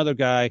 And one other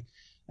guy,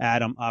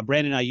 Adam,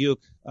 Brandon Ayuk,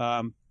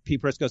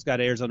 Pete Prisco's got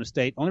Arizona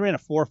State, only ran a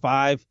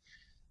 4.5.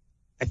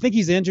 I think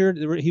he's injured.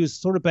 He was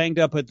sort of banged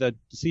up at the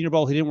Senior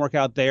Bowl. He didn't work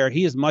out there.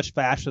 He is much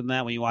faster than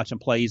that when you watch him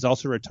play. He's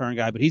also a return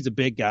guy, but he's a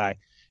big guy.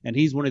 And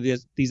he's one of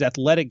these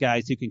athletic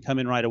guys who can come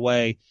in right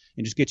away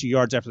and just get you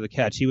yards after the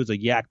catch. He was a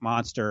yak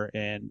monster.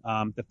 And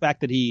the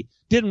fact that he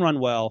didn't run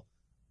well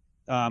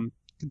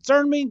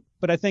concerned me.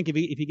 But I think if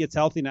he gets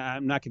healthy, and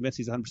I'm not convinced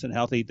he's 100%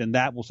 healthy, then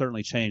that will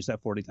certainly change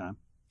that 40 time.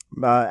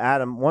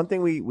 Adam, one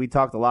thing we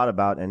talked a lot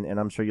about, and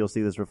I'm sure you'll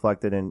see this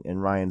reflected in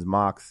Ryan's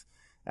mocks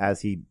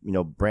as he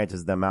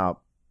branches them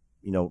out,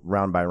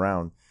 round by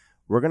round.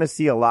 We're going to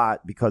see a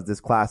lot because this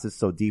class is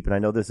so deep. And I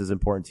know this is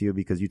important to you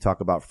because you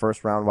talk about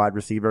first round wide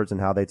receivers and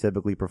how they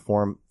typically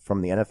perform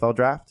from the NFL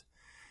draft.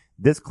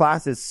 This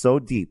class is so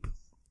deep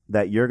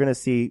that you're going to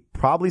see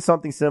probably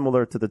something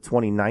similar to the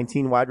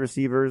 2019 wide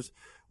receivers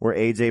where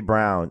A.J.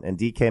 Brown and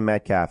D.K.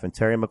 Metcalf and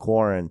Terry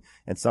McLaurin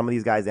and some of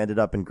these guys ended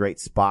up in great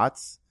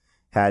spots,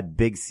 had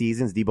big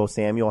seasons. Deebo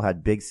Samuel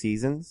had big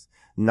seasons.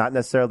 Not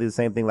necessarily the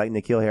same thing like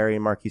N'Keal Harry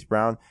and Marquise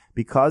Brown.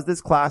 Because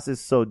this class is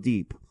so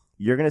deep,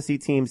 you're going to see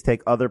teams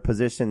take other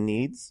position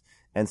needs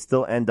and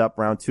still end up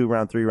round 2,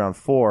 round 3, round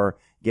 4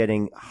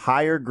 getting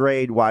higher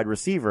grade wide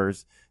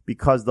receivers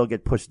because they'll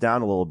get pushed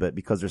down a little bit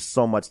because there's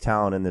so much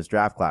talent in this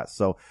draft class.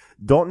 So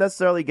don't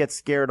necessarily get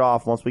scared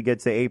off once we get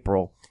to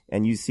April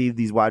and you see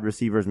these wide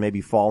receivers maybe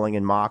falling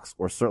in mocks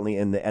or certainly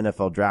in the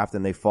NFL draft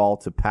and they fall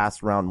to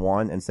past round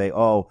 1 and say,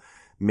 oh,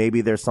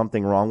 maybe there's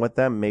something wrong with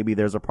them. Maybe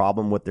there's a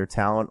problem with their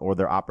talent or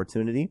their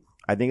opportunity.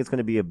 I think it's going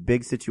to be a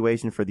big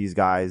situation for these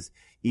guys.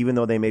 Even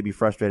though they may be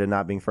frustrated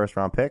not being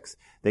first-round picks,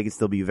 they can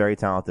still be very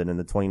talented, and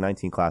the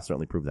 2019 class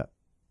certainly proved that.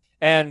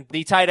 And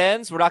the tight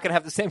ends, we're not going to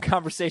have the same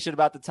conversation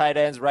about the tight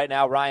ends. Right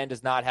now, Ryan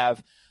does not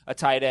have a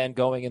tight end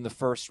going in the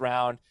first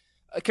round.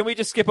 Can we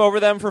just skip over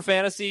them for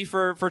fantasy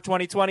for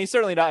 2020?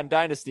 Certainly not in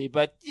Dynasty,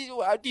 but do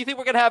you think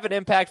we're going to have an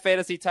impact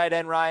fantasy tight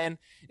end, Ryan,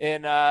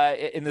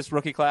 in this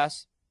rookie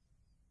class?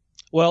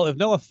 Well, if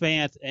Noah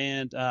Fant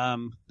and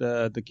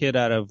the kid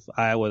out of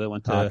Iowa that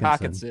went to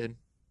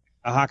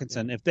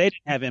Hawkinson, if they didn't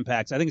have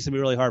impacts, I think it's going to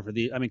be really hard for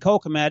Cole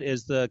Kmet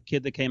is the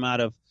kid that came out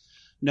of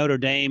Notre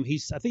Dame.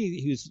 I think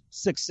he was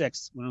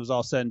 6'6" when it was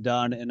all said and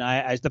done. And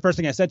the first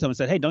thing I said to him, I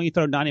said, hey, don't you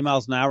throw 90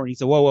 miles an hour? And he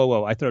said,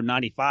 whoa, I throw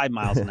 95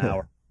 miles an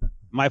hour.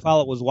 My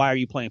follow-up was, why are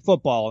you playing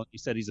football? And he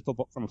said he's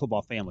from a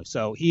football family.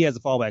 So he has a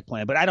fallback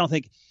plan. But I don't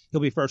think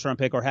he'll be first-round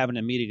pick or have an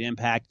immediate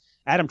impact.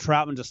 Adam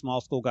Troutman's a small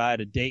school guy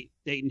at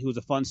Dayton who was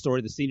a fun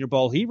story, the Senior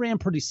Bowl. He ran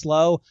pretty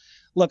slow.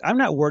 Look, I'm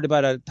not worried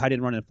about a tight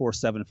end running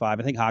 4.75.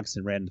 I think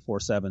Hawkinson ran in the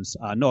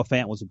 4.7s. Noah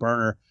Fant was a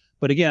burner.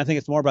 But again, I think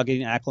it's more about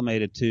getting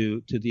acclimated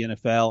to the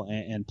NFL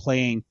and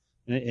playing,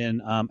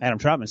 in Adam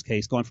Troutman's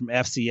case, going from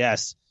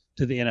FCS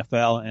to the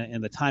NFL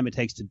and the time it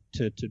takes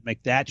to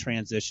make that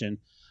transition.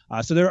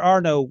 So there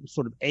are no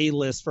sort of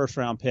A-list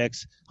first-round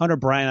picks. Hunter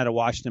Bryant out of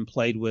Washington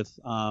played with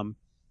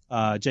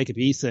Jacob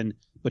Eason,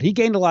 but he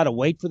gained a lot of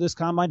weight for this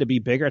combine to be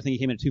bigger. I think he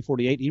came in at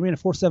 248. He ran a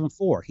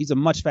 4.74. He's a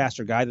much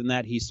faster guy than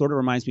that. He sort of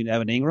reminds me of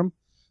Evan Ingram,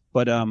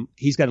 but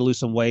he's got to lose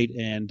some weight,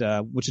 and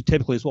which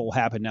typically is what will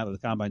happen now that the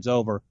combine's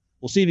over.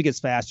 We'll see if he gets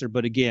faster,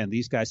 but again,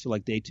 these guys feel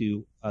like day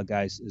two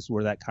guys is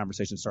where that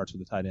conversation starts with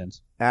the tight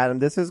ends. Adam,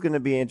 this is going to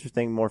be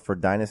interesting more for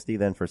dynasty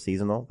than for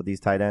seasonal with these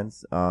tight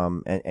ends.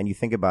 And you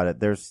think about it,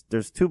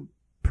 there's two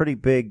pretty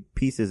big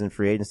pieces in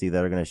free agency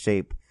that are going to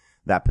shape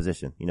that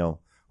position.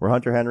 Where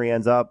Hunter Henry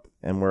ends up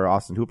and where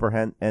Austin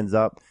Hooper ends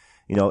up.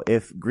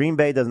 If Green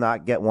Bay does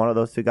not get one of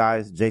those two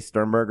guys, Jay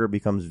Sternberger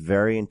becomes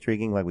very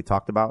intriguing, like we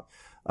talked about.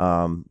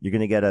 You're going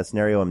to get a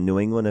scenario in New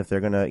England if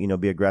they're going to,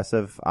 be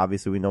aggressive.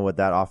 Obviously, we know what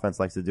that offense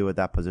likes to do at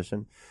that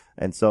position.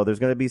 And so there's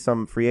going to be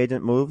some free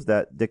agent moves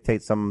that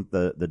dictate some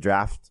of the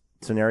draft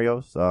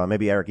scenarios.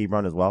 Maybe Eric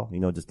Ebron as well,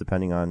 just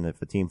depending on if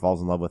a team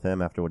falls in love with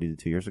him after what he did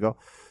 2 years ago.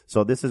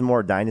 So this is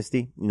more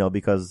dynasty,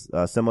 because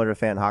similar to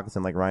Fant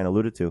Hawkinson, like Ryan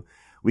alluded to,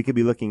 we could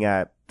be looking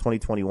at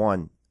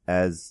 2021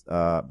 as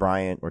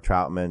Bryant or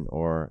Troutman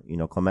or,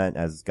 Clement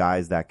as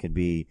guys that could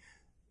be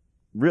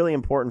really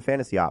important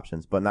fantasy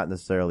options, but not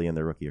necessarily in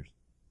their rookie years.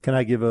 Can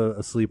I give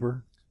a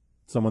sleeper?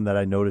 Someone that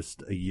I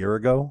noticed a year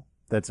ago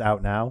that's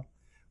out now.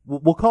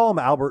 We'll call him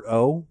Albert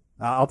O.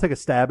 I'll take a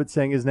stab at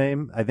saying his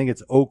name. I think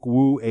it's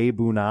Okwu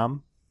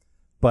Ebunam.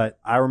 But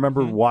I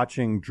remember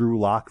watching Drew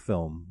Lock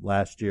film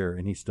last year,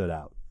 and he stood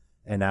out.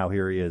 And now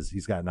here he is.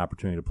 He's got an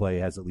opportunity to play.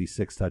 He has at least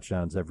 6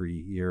 touchdowns every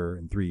year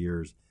in 3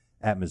 years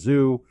at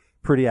Mizzou.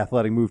 Pretty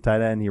athletic move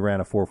tight end. He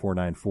ran a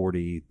 4.49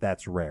 40.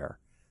 That's rare.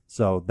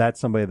 So that's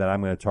somebody that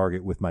I'm going to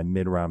target with my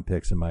mid-round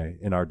picks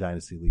in our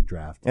Dynasty League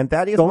draft. And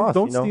Thaddeus Moss.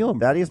 Don't steal him.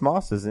 Thaddeus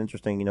Moss is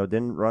interesting.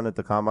 Didn't run at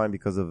the combine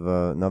because of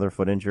another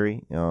foot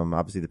injury.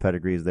 Obviously the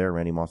pedigree is there.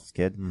 Randy Moss's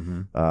kid.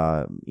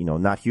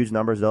 Mm-hmm. Not huge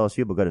numbers at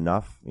LSU, but good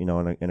enough. In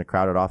a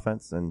crowded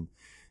offense, and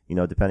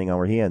depending on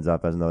where he ends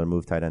up as another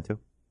move tight end too.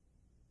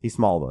 He's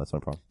small though. That's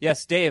no problem.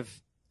 Yes,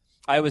 Dave.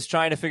 I was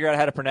trying to figure out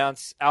how to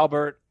pronounce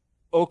Albert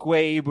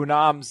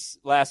Okwuegbunam's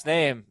last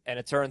name, and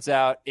it turns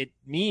out it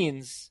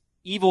means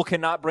evil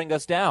cannot bring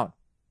us down.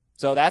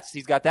 So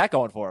he's got that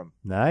going for him.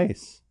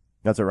 Nice.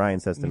 That's what Ryan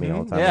says to me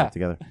all the time. Yeah. We're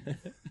together.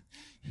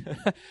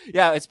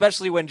 Yeah,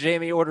 especially when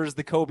Jamie orders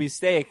the Kobe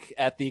steak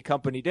at the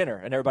company dinner,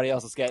 and everybody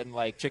else is getting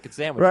like chicken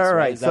sandwiches.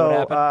 Right. Is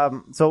that what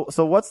happened?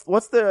 So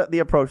what's the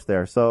approach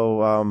there?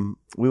 So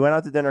we went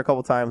out to dinner a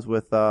couple times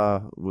with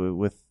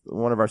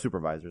one of our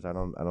supervisors. I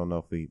don't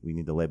know if we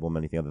need to label him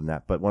anything other than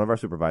that, but one of our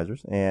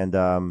supervisors. And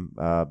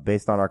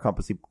based on our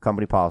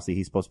company policy,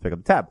 he's supposed to pick up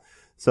the tab.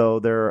 So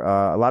there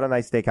are a lot of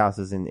nice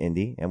steakhouses in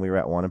Indy, and we were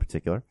at one in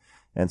particular.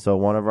 And so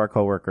one of our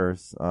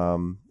coworkers, I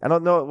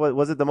don't know,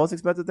 was it the most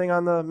expensive thing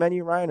on the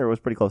menu, Ryan, or was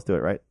pretty close to it,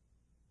 right?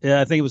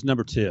 Yeah, I think it was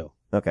number 2.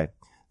 Okay.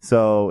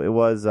 So it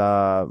was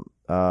a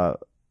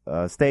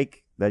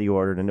steak that you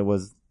ordered, and it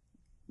was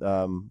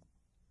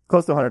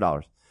close to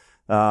 $100.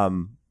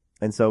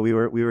 And so we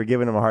were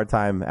giving him a hard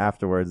time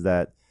afterwards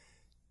that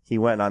he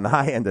went on the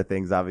high end of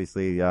things,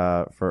 obviously,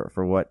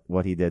 for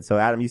what he did. So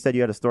Adam, you said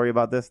you had a story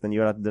about this. Then you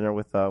went out to dinner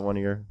with one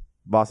of your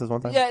bosses one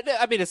time? Yeah,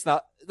 I mean, it's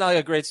not like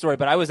a great story,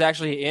 but I was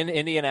actually in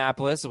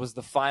Indianapolis. It was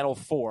the Final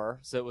Four,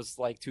 so it was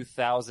like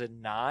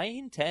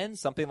 2009, 10,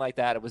 something like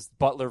that. It was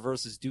Butler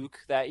versus Duke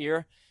that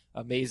year.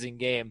 Amazing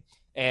game.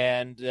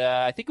 And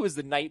I think it was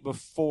the night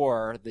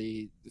before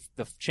the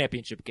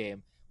championship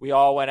game. We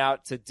all went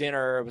out to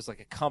dinner. It was like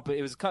a company.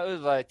 It was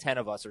like 10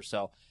 of us or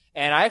so.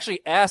 And I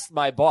actually asked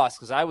my boss,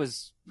 because I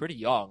was pretty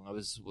young. I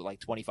was like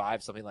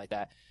 25, something like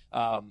that.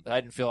 I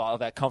didn't feel all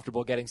that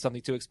comfortable getting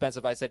something too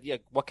expensive. I said, yeah,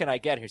 what can I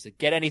get here? He said,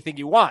 get anything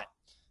you want.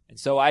 And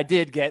so I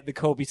did get the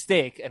Kobe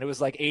steak, and it was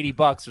like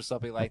 $80 or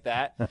something like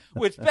that,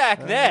 which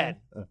back then,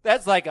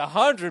 that's like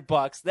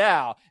 $100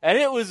 now. And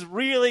it was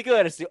really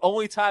good. It's the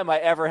only time I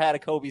ever had a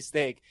Kobe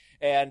steak.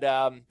 And,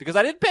 because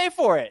I didn't pay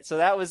for it. So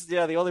that was,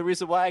 the only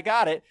reason why I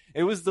got it.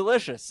 It was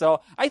delicious.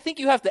 So I think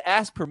you have to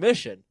ask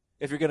permission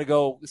if you're going to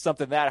go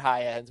something that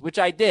high end, which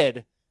I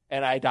did.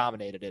 And I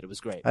dominated it. It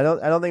was great. I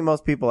don't think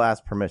most people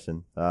ask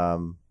permission.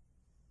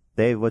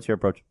 Dave, what's your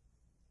approach?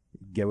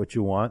 Get what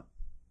you want.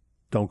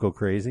 Don't go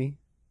crazy.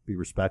 Be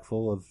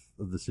respectful of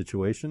the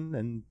situation,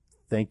 and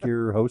thank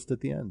your host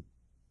at the end.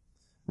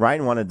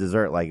 Ryan wanted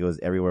dessert like it was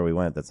everywhere we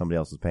went that somebody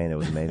else was paying. It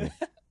was amazing.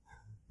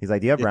 He's like,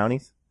 do you have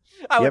brownies?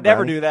 I would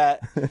never do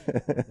that.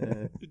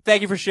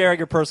 Thank you for sharing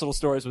your personal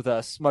stories with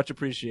us. Much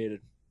appreciated.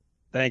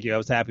 Thank you. I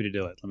was happy to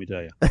do it. Let me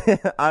tell you.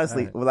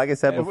 Honestly, well, like I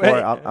said before,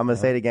 I'm going to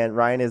say it again.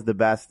 Ryan is the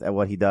best at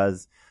what he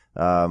does.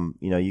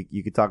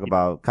 You could talk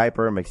about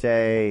Kuiper,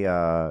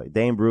 McShay,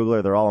 Dane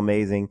Brugler. They're all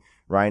amazing.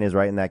 Ryan is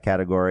right in that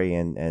category.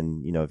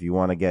 And if you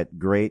want to get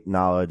great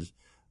knowledge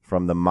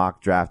from the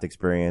mock draft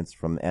experience,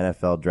 from the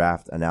NFL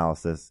draft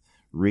analysis,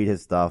 read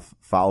his stuff,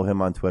 follow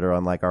him on Twitter,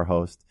 unlike our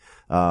host.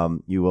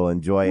 You will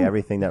enjoy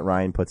everything that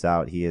Ryan puts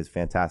out. He is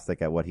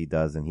fantastic at what he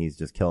does, and he's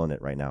just killing it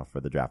right now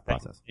for the draft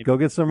process. Go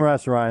get some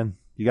rest, Ryan.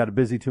 You got a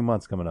busy 2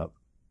 months coming up.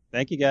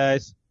 Thank you,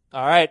 guys.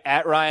 All right,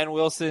 at Ryan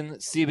Wilson,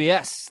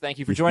 CBS. Thank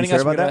you for joining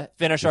us. We're going to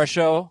finish our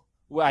show.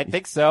 Well, I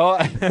think so.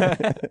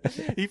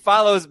 He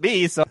follows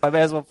me, so I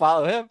may as well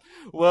follow him.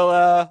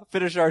 We'll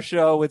finish our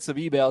show with some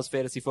emails,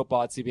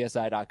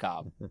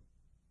 fantasyfootball@cbsi.com.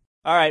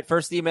 All right,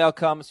 first email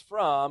comes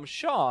from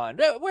Sean.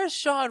 Where's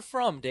Sean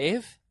from,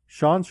 Dave?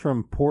 Sean's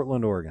from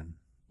Portland, Oregon.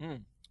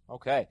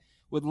 Okay.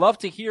 Would love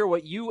to hear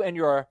what you and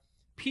your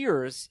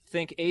peers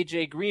think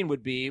A.J. Green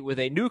would be with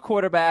a new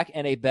quarterback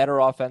and a better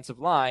offensive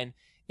line.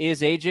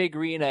 Is A.J.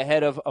 Green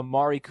ahead of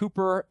Amari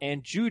Cooper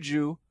and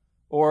Juju,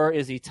 or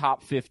is he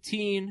top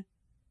 15?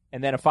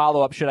 And then a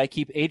follow-up, should I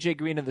keep A.J.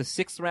 Green in the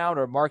 6th round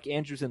or Mark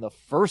Andrews in the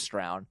 1st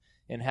round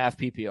in half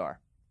PPR?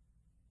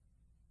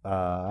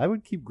 I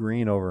would keep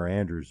Green over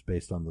Andrews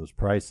based on those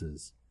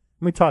prices.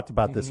 We talked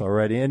about this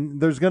already,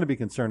 and there's going to be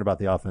concern about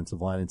the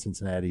offensive line in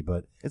Cincinnati,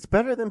 but it's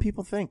better than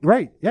people think.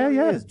 Right.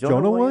 Yeah.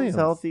 Jonah Williams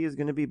healthy is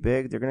going to be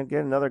big. They're going to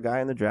get another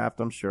guy in the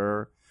draft, I'm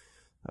sure.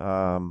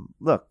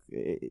 Look,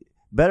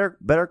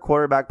 better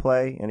quarterback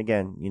play. And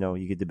again,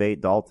 you could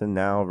debate Dalton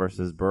now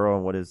versus Burrow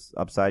and what his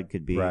upside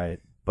could be. Right.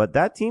 But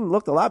that team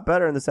looked a lot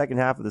better in the second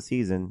half of the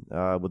season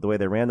with the way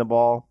they ran the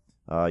ball.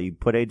 You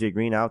put A.J.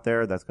 Green out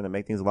there, that's going to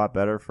make things a lot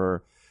better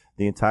for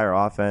the entire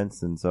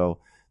offense. And so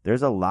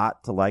there's a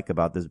lot to like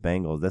about this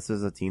Bengals. This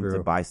is a team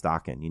to buy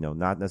stock in,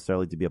 not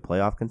necessarily to be a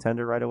playoff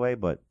contender right away,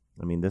 but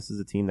I mean, this is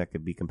a team that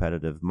could be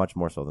competitive much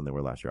more so than they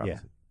were last year,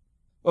 obviously.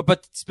 Well,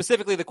 but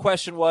specifically the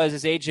question was,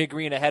 is A.J.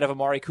 Green ahead of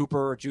Amari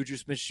Cooper or Juju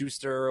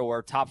Smith-Schuster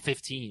or top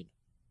 15?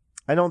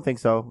 I don't think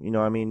so.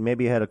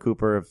 Maybe ahead of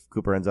Cooper if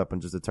Cooper ends up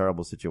in just a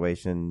terrible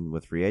situation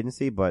with free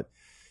agency, but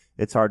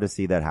it's hard to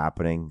see that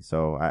happening.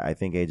 So I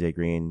think A.J.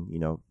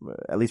 Green,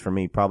 at least for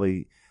me,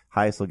 probably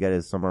Highest he'll get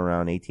is somewhere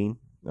around 18.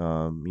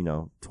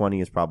 20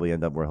 is probably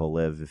end up where he'll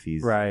live if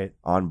he's Right.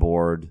 on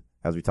board,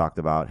 as we talked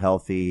about,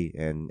 healthy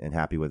and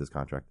happy with his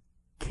contract.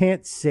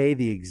 Can't say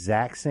the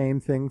exact same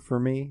thing for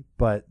me,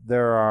 but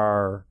there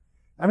are.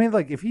 I mean,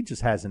 like if he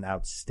just has an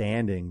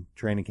outstanding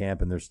training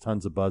camp and there's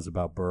tons of buzz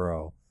about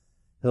Burrow,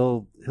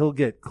 he'll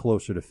get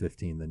closer to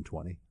 15 than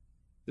 20.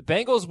 The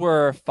Bengals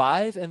were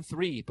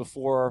 5-3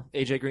 before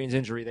A.J. Green's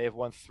injury. They have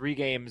won 3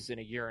 games in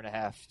a year and a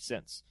half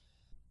since.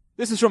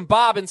 This is from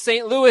Bob in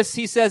St. Louis.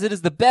 He says it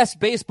is the best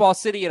baseball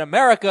city in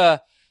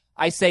America.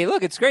 I say,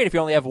 look, it's great if you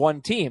only have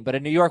one team, but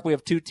in New York we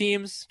have 2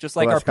 teams. Just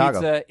like What our about Chicago?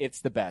 pizza,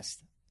 it's the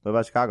best. What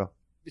about Chicago?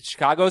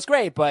 Chicago is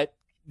great, but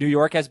New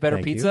York has better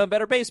Thank pizza you. and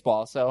better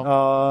baseball. So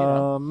I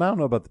don't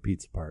know about the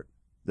pizza part.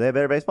 Do they have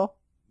better baseball?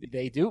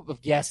 they do.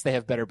 Yes, they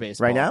have better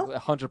baseball. Right now?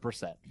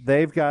 100%.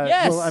 They've got.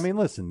 Yes. Well, I mean,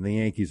 listen, the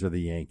Yankees are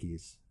the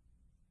Yankees.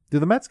 Do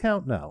the Mets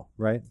count? No,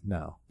 right?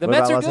 No. The What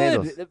Mets about are Los good.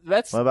 Angeles? The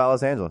Mets, What about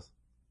Los Angeles?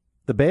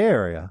 The Bay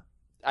Area.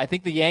 I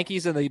think the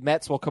Yankees and the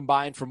Mets will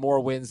combine for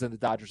more wins than the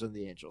Dodgers and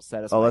the Angels.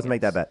 That is my Let's guess.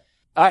 make that bet.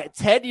 All right,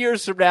 10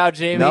 years from now,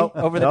 Jamie, Nope,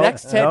 over the nope,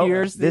 next 10 nope.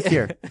 years. This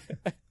year.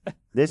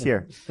 This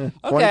year. Okay,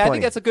 I 2020.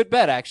 think that's a good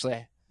bet, actually.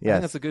 I Yes.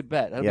 think that's a good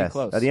bet. That'll Yes. be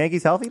close. Are the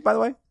Yankees healthy, by the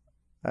way?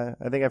 I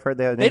think I've heard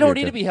they have an They don't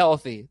injury need or to two. be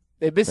healthy.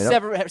 They missed They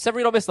don't?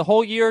 Severino missed the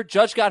whole year.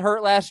 Judge got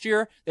hurt last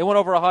year. They went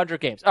over 100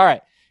 games. All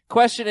right.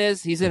 Question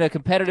is, he's in a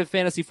competitive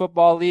fantasy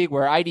football league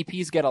where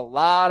IDPs get a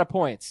lot of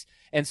points,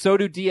 and so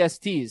do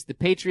DSTs. The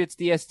Patriots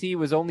DST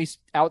was only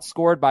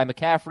outscored by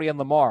McCaffrey and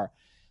Lamar.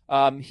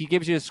 He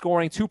gives you a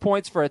scoring 2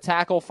 points for a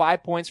tackle,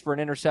 5 points for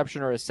an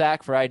interception or a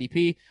sack for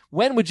IDP.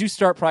 When would you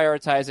start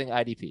prioritizing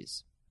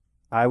IDPs?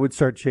 I would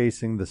start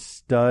chasing the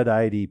stud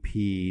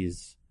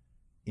IDPs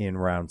in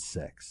round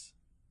 6.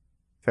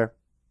 Fair.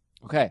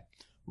 Okay.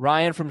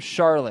 Ryan from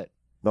Charlotte.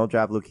 Don't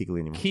draft Luke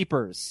Kuechly anymore.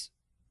 Keepers.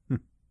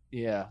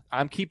 Yeah.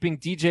 I'm keeping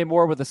DJ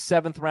Moore with a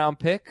 7th round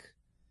pick.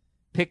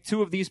 Pick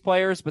 2 of these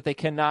players, but they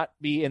cannot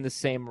be in the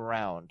same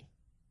round.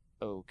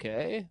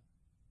 Okay.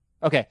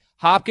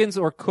 Hopkins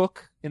or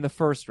Cook in the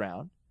 1st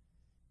round.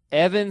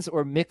 Evans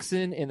or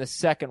Mixon in the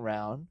 2nd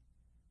round.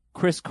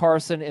 Chris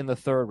Carson in the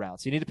 3rd round.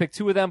 So you need to pick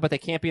 2 of them, but they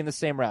can't be in the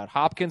same round.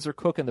 Hopkins or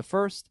Cook in the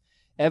 1st.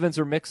 Evans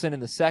or Mixon in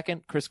the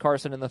 2nd. Chris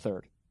Carson in the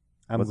 3rd.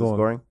 What's the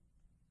scoring?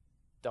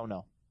 Don't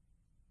know.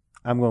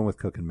 I'm going with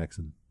Cook and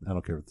Mixon. I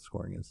don't care what the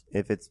scoring is.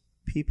 If it's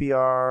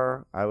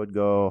PPR, I would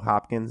go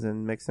Hopkins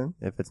and Mixon.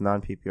 If it's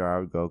non-PPR, I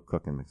would go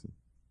Cook and Mixon.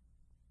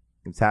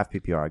 If it's half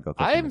PPR, I'd go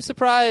Cook and I'm Mixon.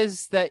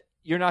 surprised that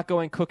you're not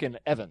going Cook and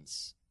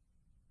Evans.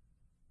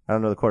 I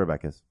don't know who the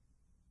quarterback is.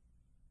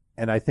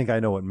 And I think I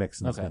know what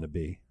Mixon's Okay. going to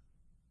be.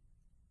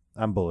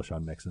 I'm bullish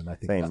on Mixon. I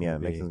think Same, he's yeah. gonna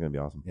be- Mixon's going to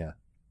be awesome. Yeah.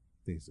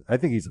 I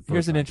think he's a first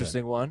Here's an round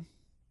interesting one.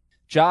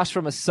 Josh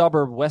from a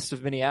suburb west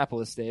of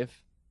Minneapolis,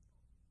 Dave.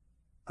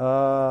 pick.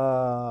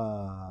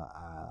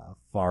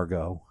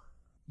 Fargo.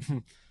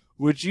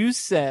 Would you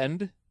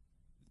send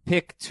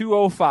pick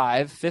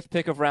 205, 5th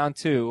pick of round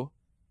 2,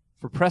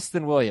 for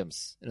Preston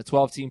Williams in a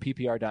 12-team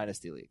PPR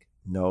Dynasty League?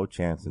 No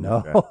chance in this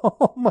No. draft.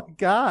 Oh, my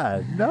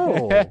God.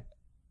 No.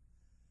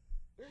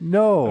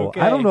 No.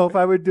 Okay. I don't know if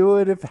I would do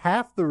it if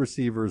half the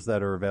receivers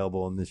that are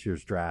available in this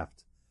year's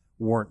draft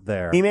weren't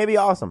there. He may be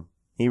awesome.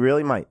 He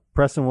really might.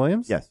 Preston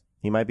Williams? Yes,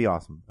 he might be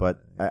awesome. But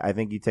I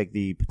think you take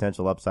the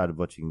potential upside of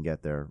what you can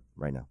get there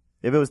right now.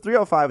 If it was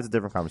 305, it's a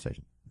different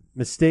conversation.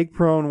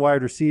 Mistake-prone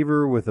wide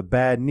receiver with a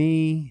bad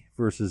knee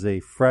versus a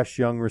fresh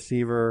young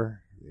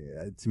receiver.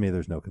 Yeah, to me,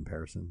 there's no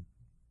comparison.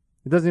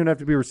 It doesn't even have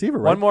to be a receiver,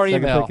 right? One more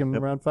Second email. pick in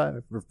round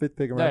 5 or 5th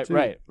pick in round 2.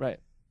 Right.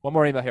 One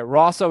more email here.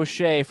 Ross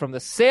O'Shea from the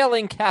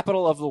sailing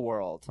capital of the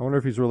world. I wonder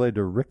if he's related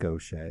to Rick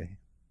O'Shea.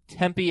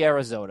 Tempe,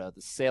 Arizona,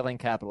 the sailing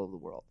capital of the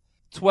world.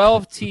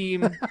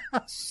 12-team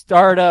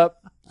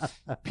startup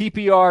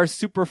PPR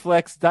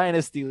Superflex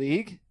Dynasty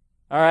League.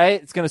 All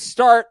right. It's going to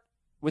start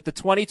with the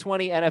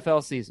 2020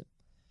 NFL season.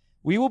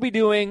 We will be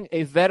doing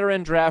a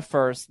veteran draft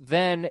first,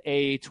 then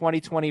a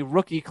 2020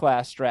 rookie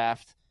class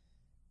draft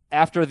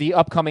after the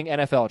upcoming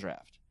NFL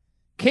draft.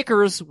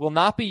 Kickers will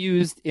not be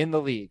used in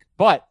the league,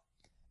 but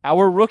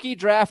our rookie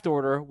draft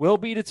order will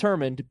be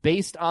determined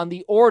based on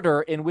the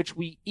order in which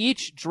we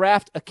each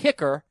draft a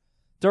kicker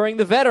during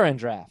the veteran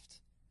draft.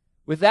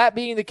 With that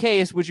being the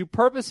case, would you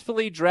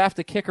purposefully draft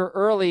a kicker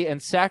early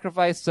and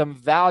sacrifice some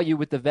value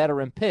with the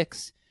veteran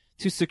picks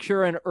to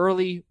secure an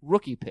early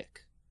rookie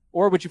pick?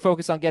 Or would you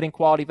focus on getting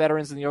quality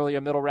veterans in the earlier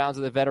middle rounds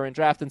of the veteran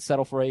draft and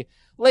settle for a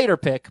later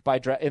pick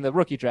in the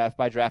rookie draft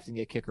by drafting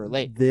a kicker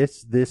late?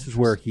 This is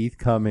where Heath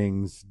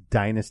Cummings'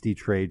 dynasty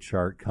trade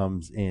chart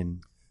comes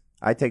in.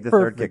 I take the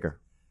Perfect. third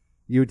kicker.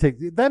 You would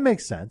take that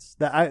makes sense.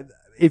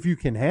 If you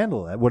can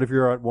handle it. What if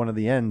you're at one of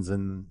the ends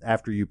and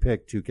after you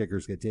pick 2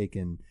 kickers get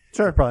taken?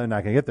 Sure. You're probably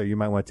not going to get there. You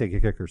might want to take a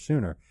kicker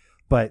sooner.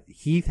 But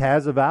Heath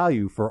has a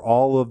value for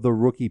all of the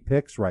rookie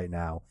picks right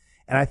now.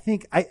 And I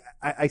think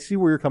I see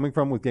where you're coming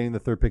from with getting the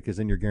 3rd pick, because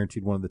then you're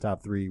guaranteed one of the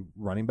top 3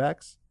 running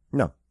backs.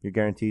 No, you're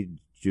guaranteed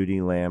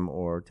Judy, Lamb,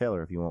 or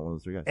Taylor if you want one of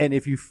those 3 guys. And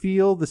if you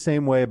feel the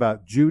same way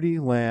about Judy,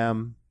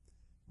 Lamb,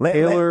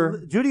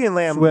 Taylor, Judy and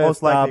Lamb, Swift,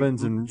 most likely.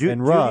 Dobbins, and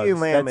Judy Ruggs. and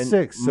Lamb, That's and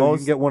 6, so you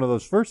can get one of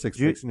those first 6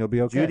 picks, and you'll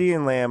be okay. Judy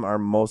and Lamb are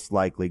most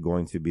likely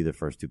going to be the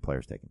first 2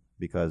 players taken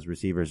because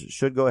receivers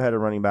should go ahead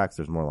of running backs.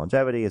 There's more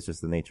longevity. It's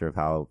just the nature of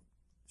how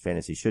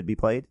fantasy should be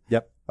played.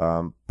 Yep.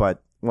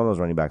 But one of those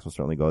running backs will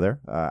certainly go there.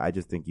 I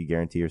just think you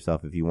guarantee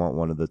yourself if you want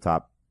one of the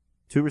top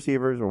 2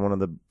 receivers or one of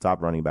the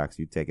top running backs,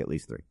 you take at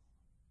least 3.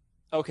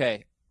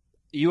 Okay.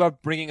 You are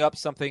bringing up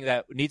something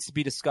that needs to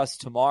be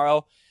discussed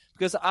tomorrow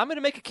because I'm going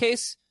to make a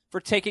case for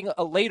taking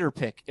a later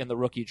pick in the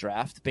rookie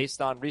draft based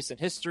on recent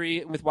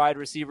history with wide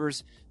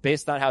receivers,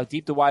 based on how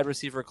deep the wide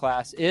receiver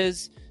class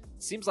is.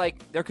 It seems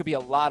like there could be a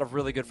lot of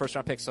really good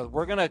first-round picks. So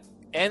we're going to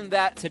end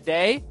that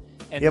today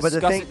and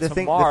discuss it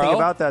tomorrow. The thing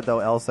about that, though,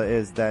 Elsa,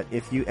 is that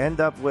if you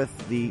end up with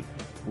the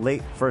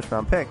late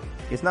first-round pick,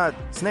 it's not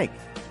snake.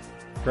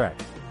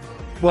 Correct.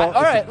 Well,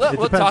 all right,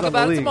 we'll talk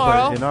about it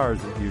tomorrow. But in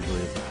ours, it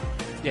usually is.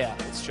 Yeah,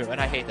 it's true,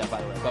 and I hate that,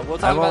 by the way. But we'll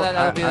talk about that.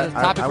 That'll be the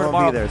topic for tomorrow.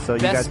 I won't be there, so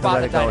you guys can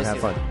let it go and have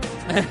fun.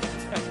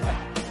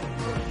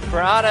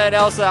 For Anna and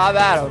Elsa, I'm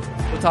Adam.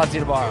 We'll talk to you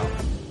tomorrow.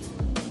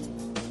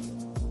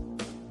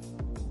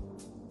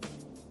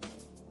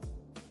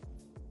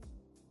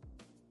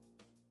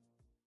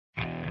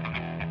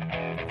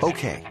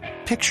 Okay,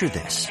 picture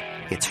this.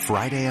 It's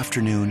Friday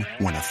afternoon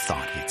when a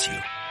thought hits you.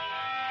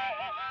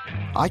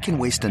 I can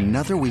waste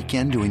another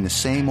weekend doing the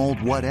same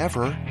old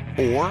whatever,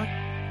 or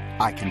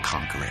I can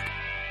conquer it.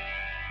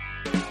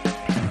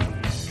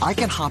 I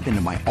can hop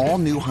into my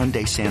all-new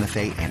Hyundai Santa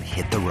Fe and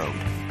hit the road.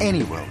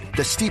 Any road.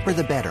 The steeper,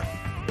 the better.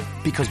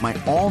 Because my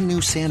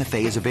all-new Santa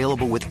Fe is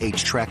available with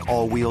H-Track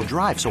all-wheel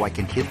drive, so I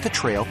can hit the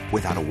trail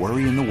without a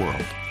worry in the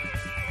world.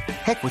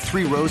 Heck, with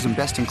 3 rows and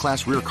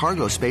best-in-class rear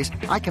cargo space,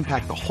 I can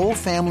pack the whole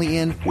family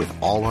in with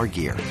all our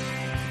gear.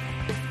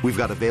 We've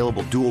got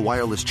available dual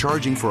wireless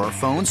charging for our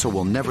phones, so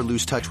we'll never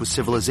lose touch with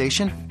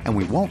civilization, and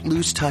we won't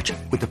lose touch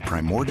with the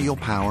primordial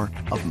power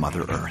of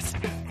Mother Earth.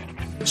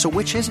 So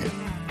which is it?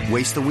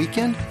 Waste the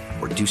weekend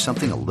or do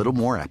something a little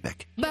more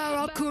epic?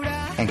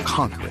 And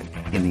conquer it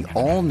in the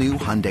all-new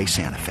Hyundai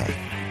Santa Fe.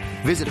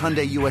 Visit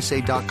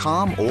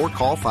HyundaiUSA.com or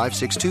call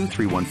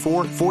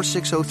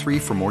 562-314-4603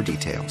 for more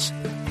details.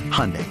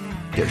 Hyundai,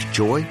 there's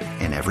joy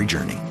in every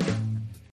journey.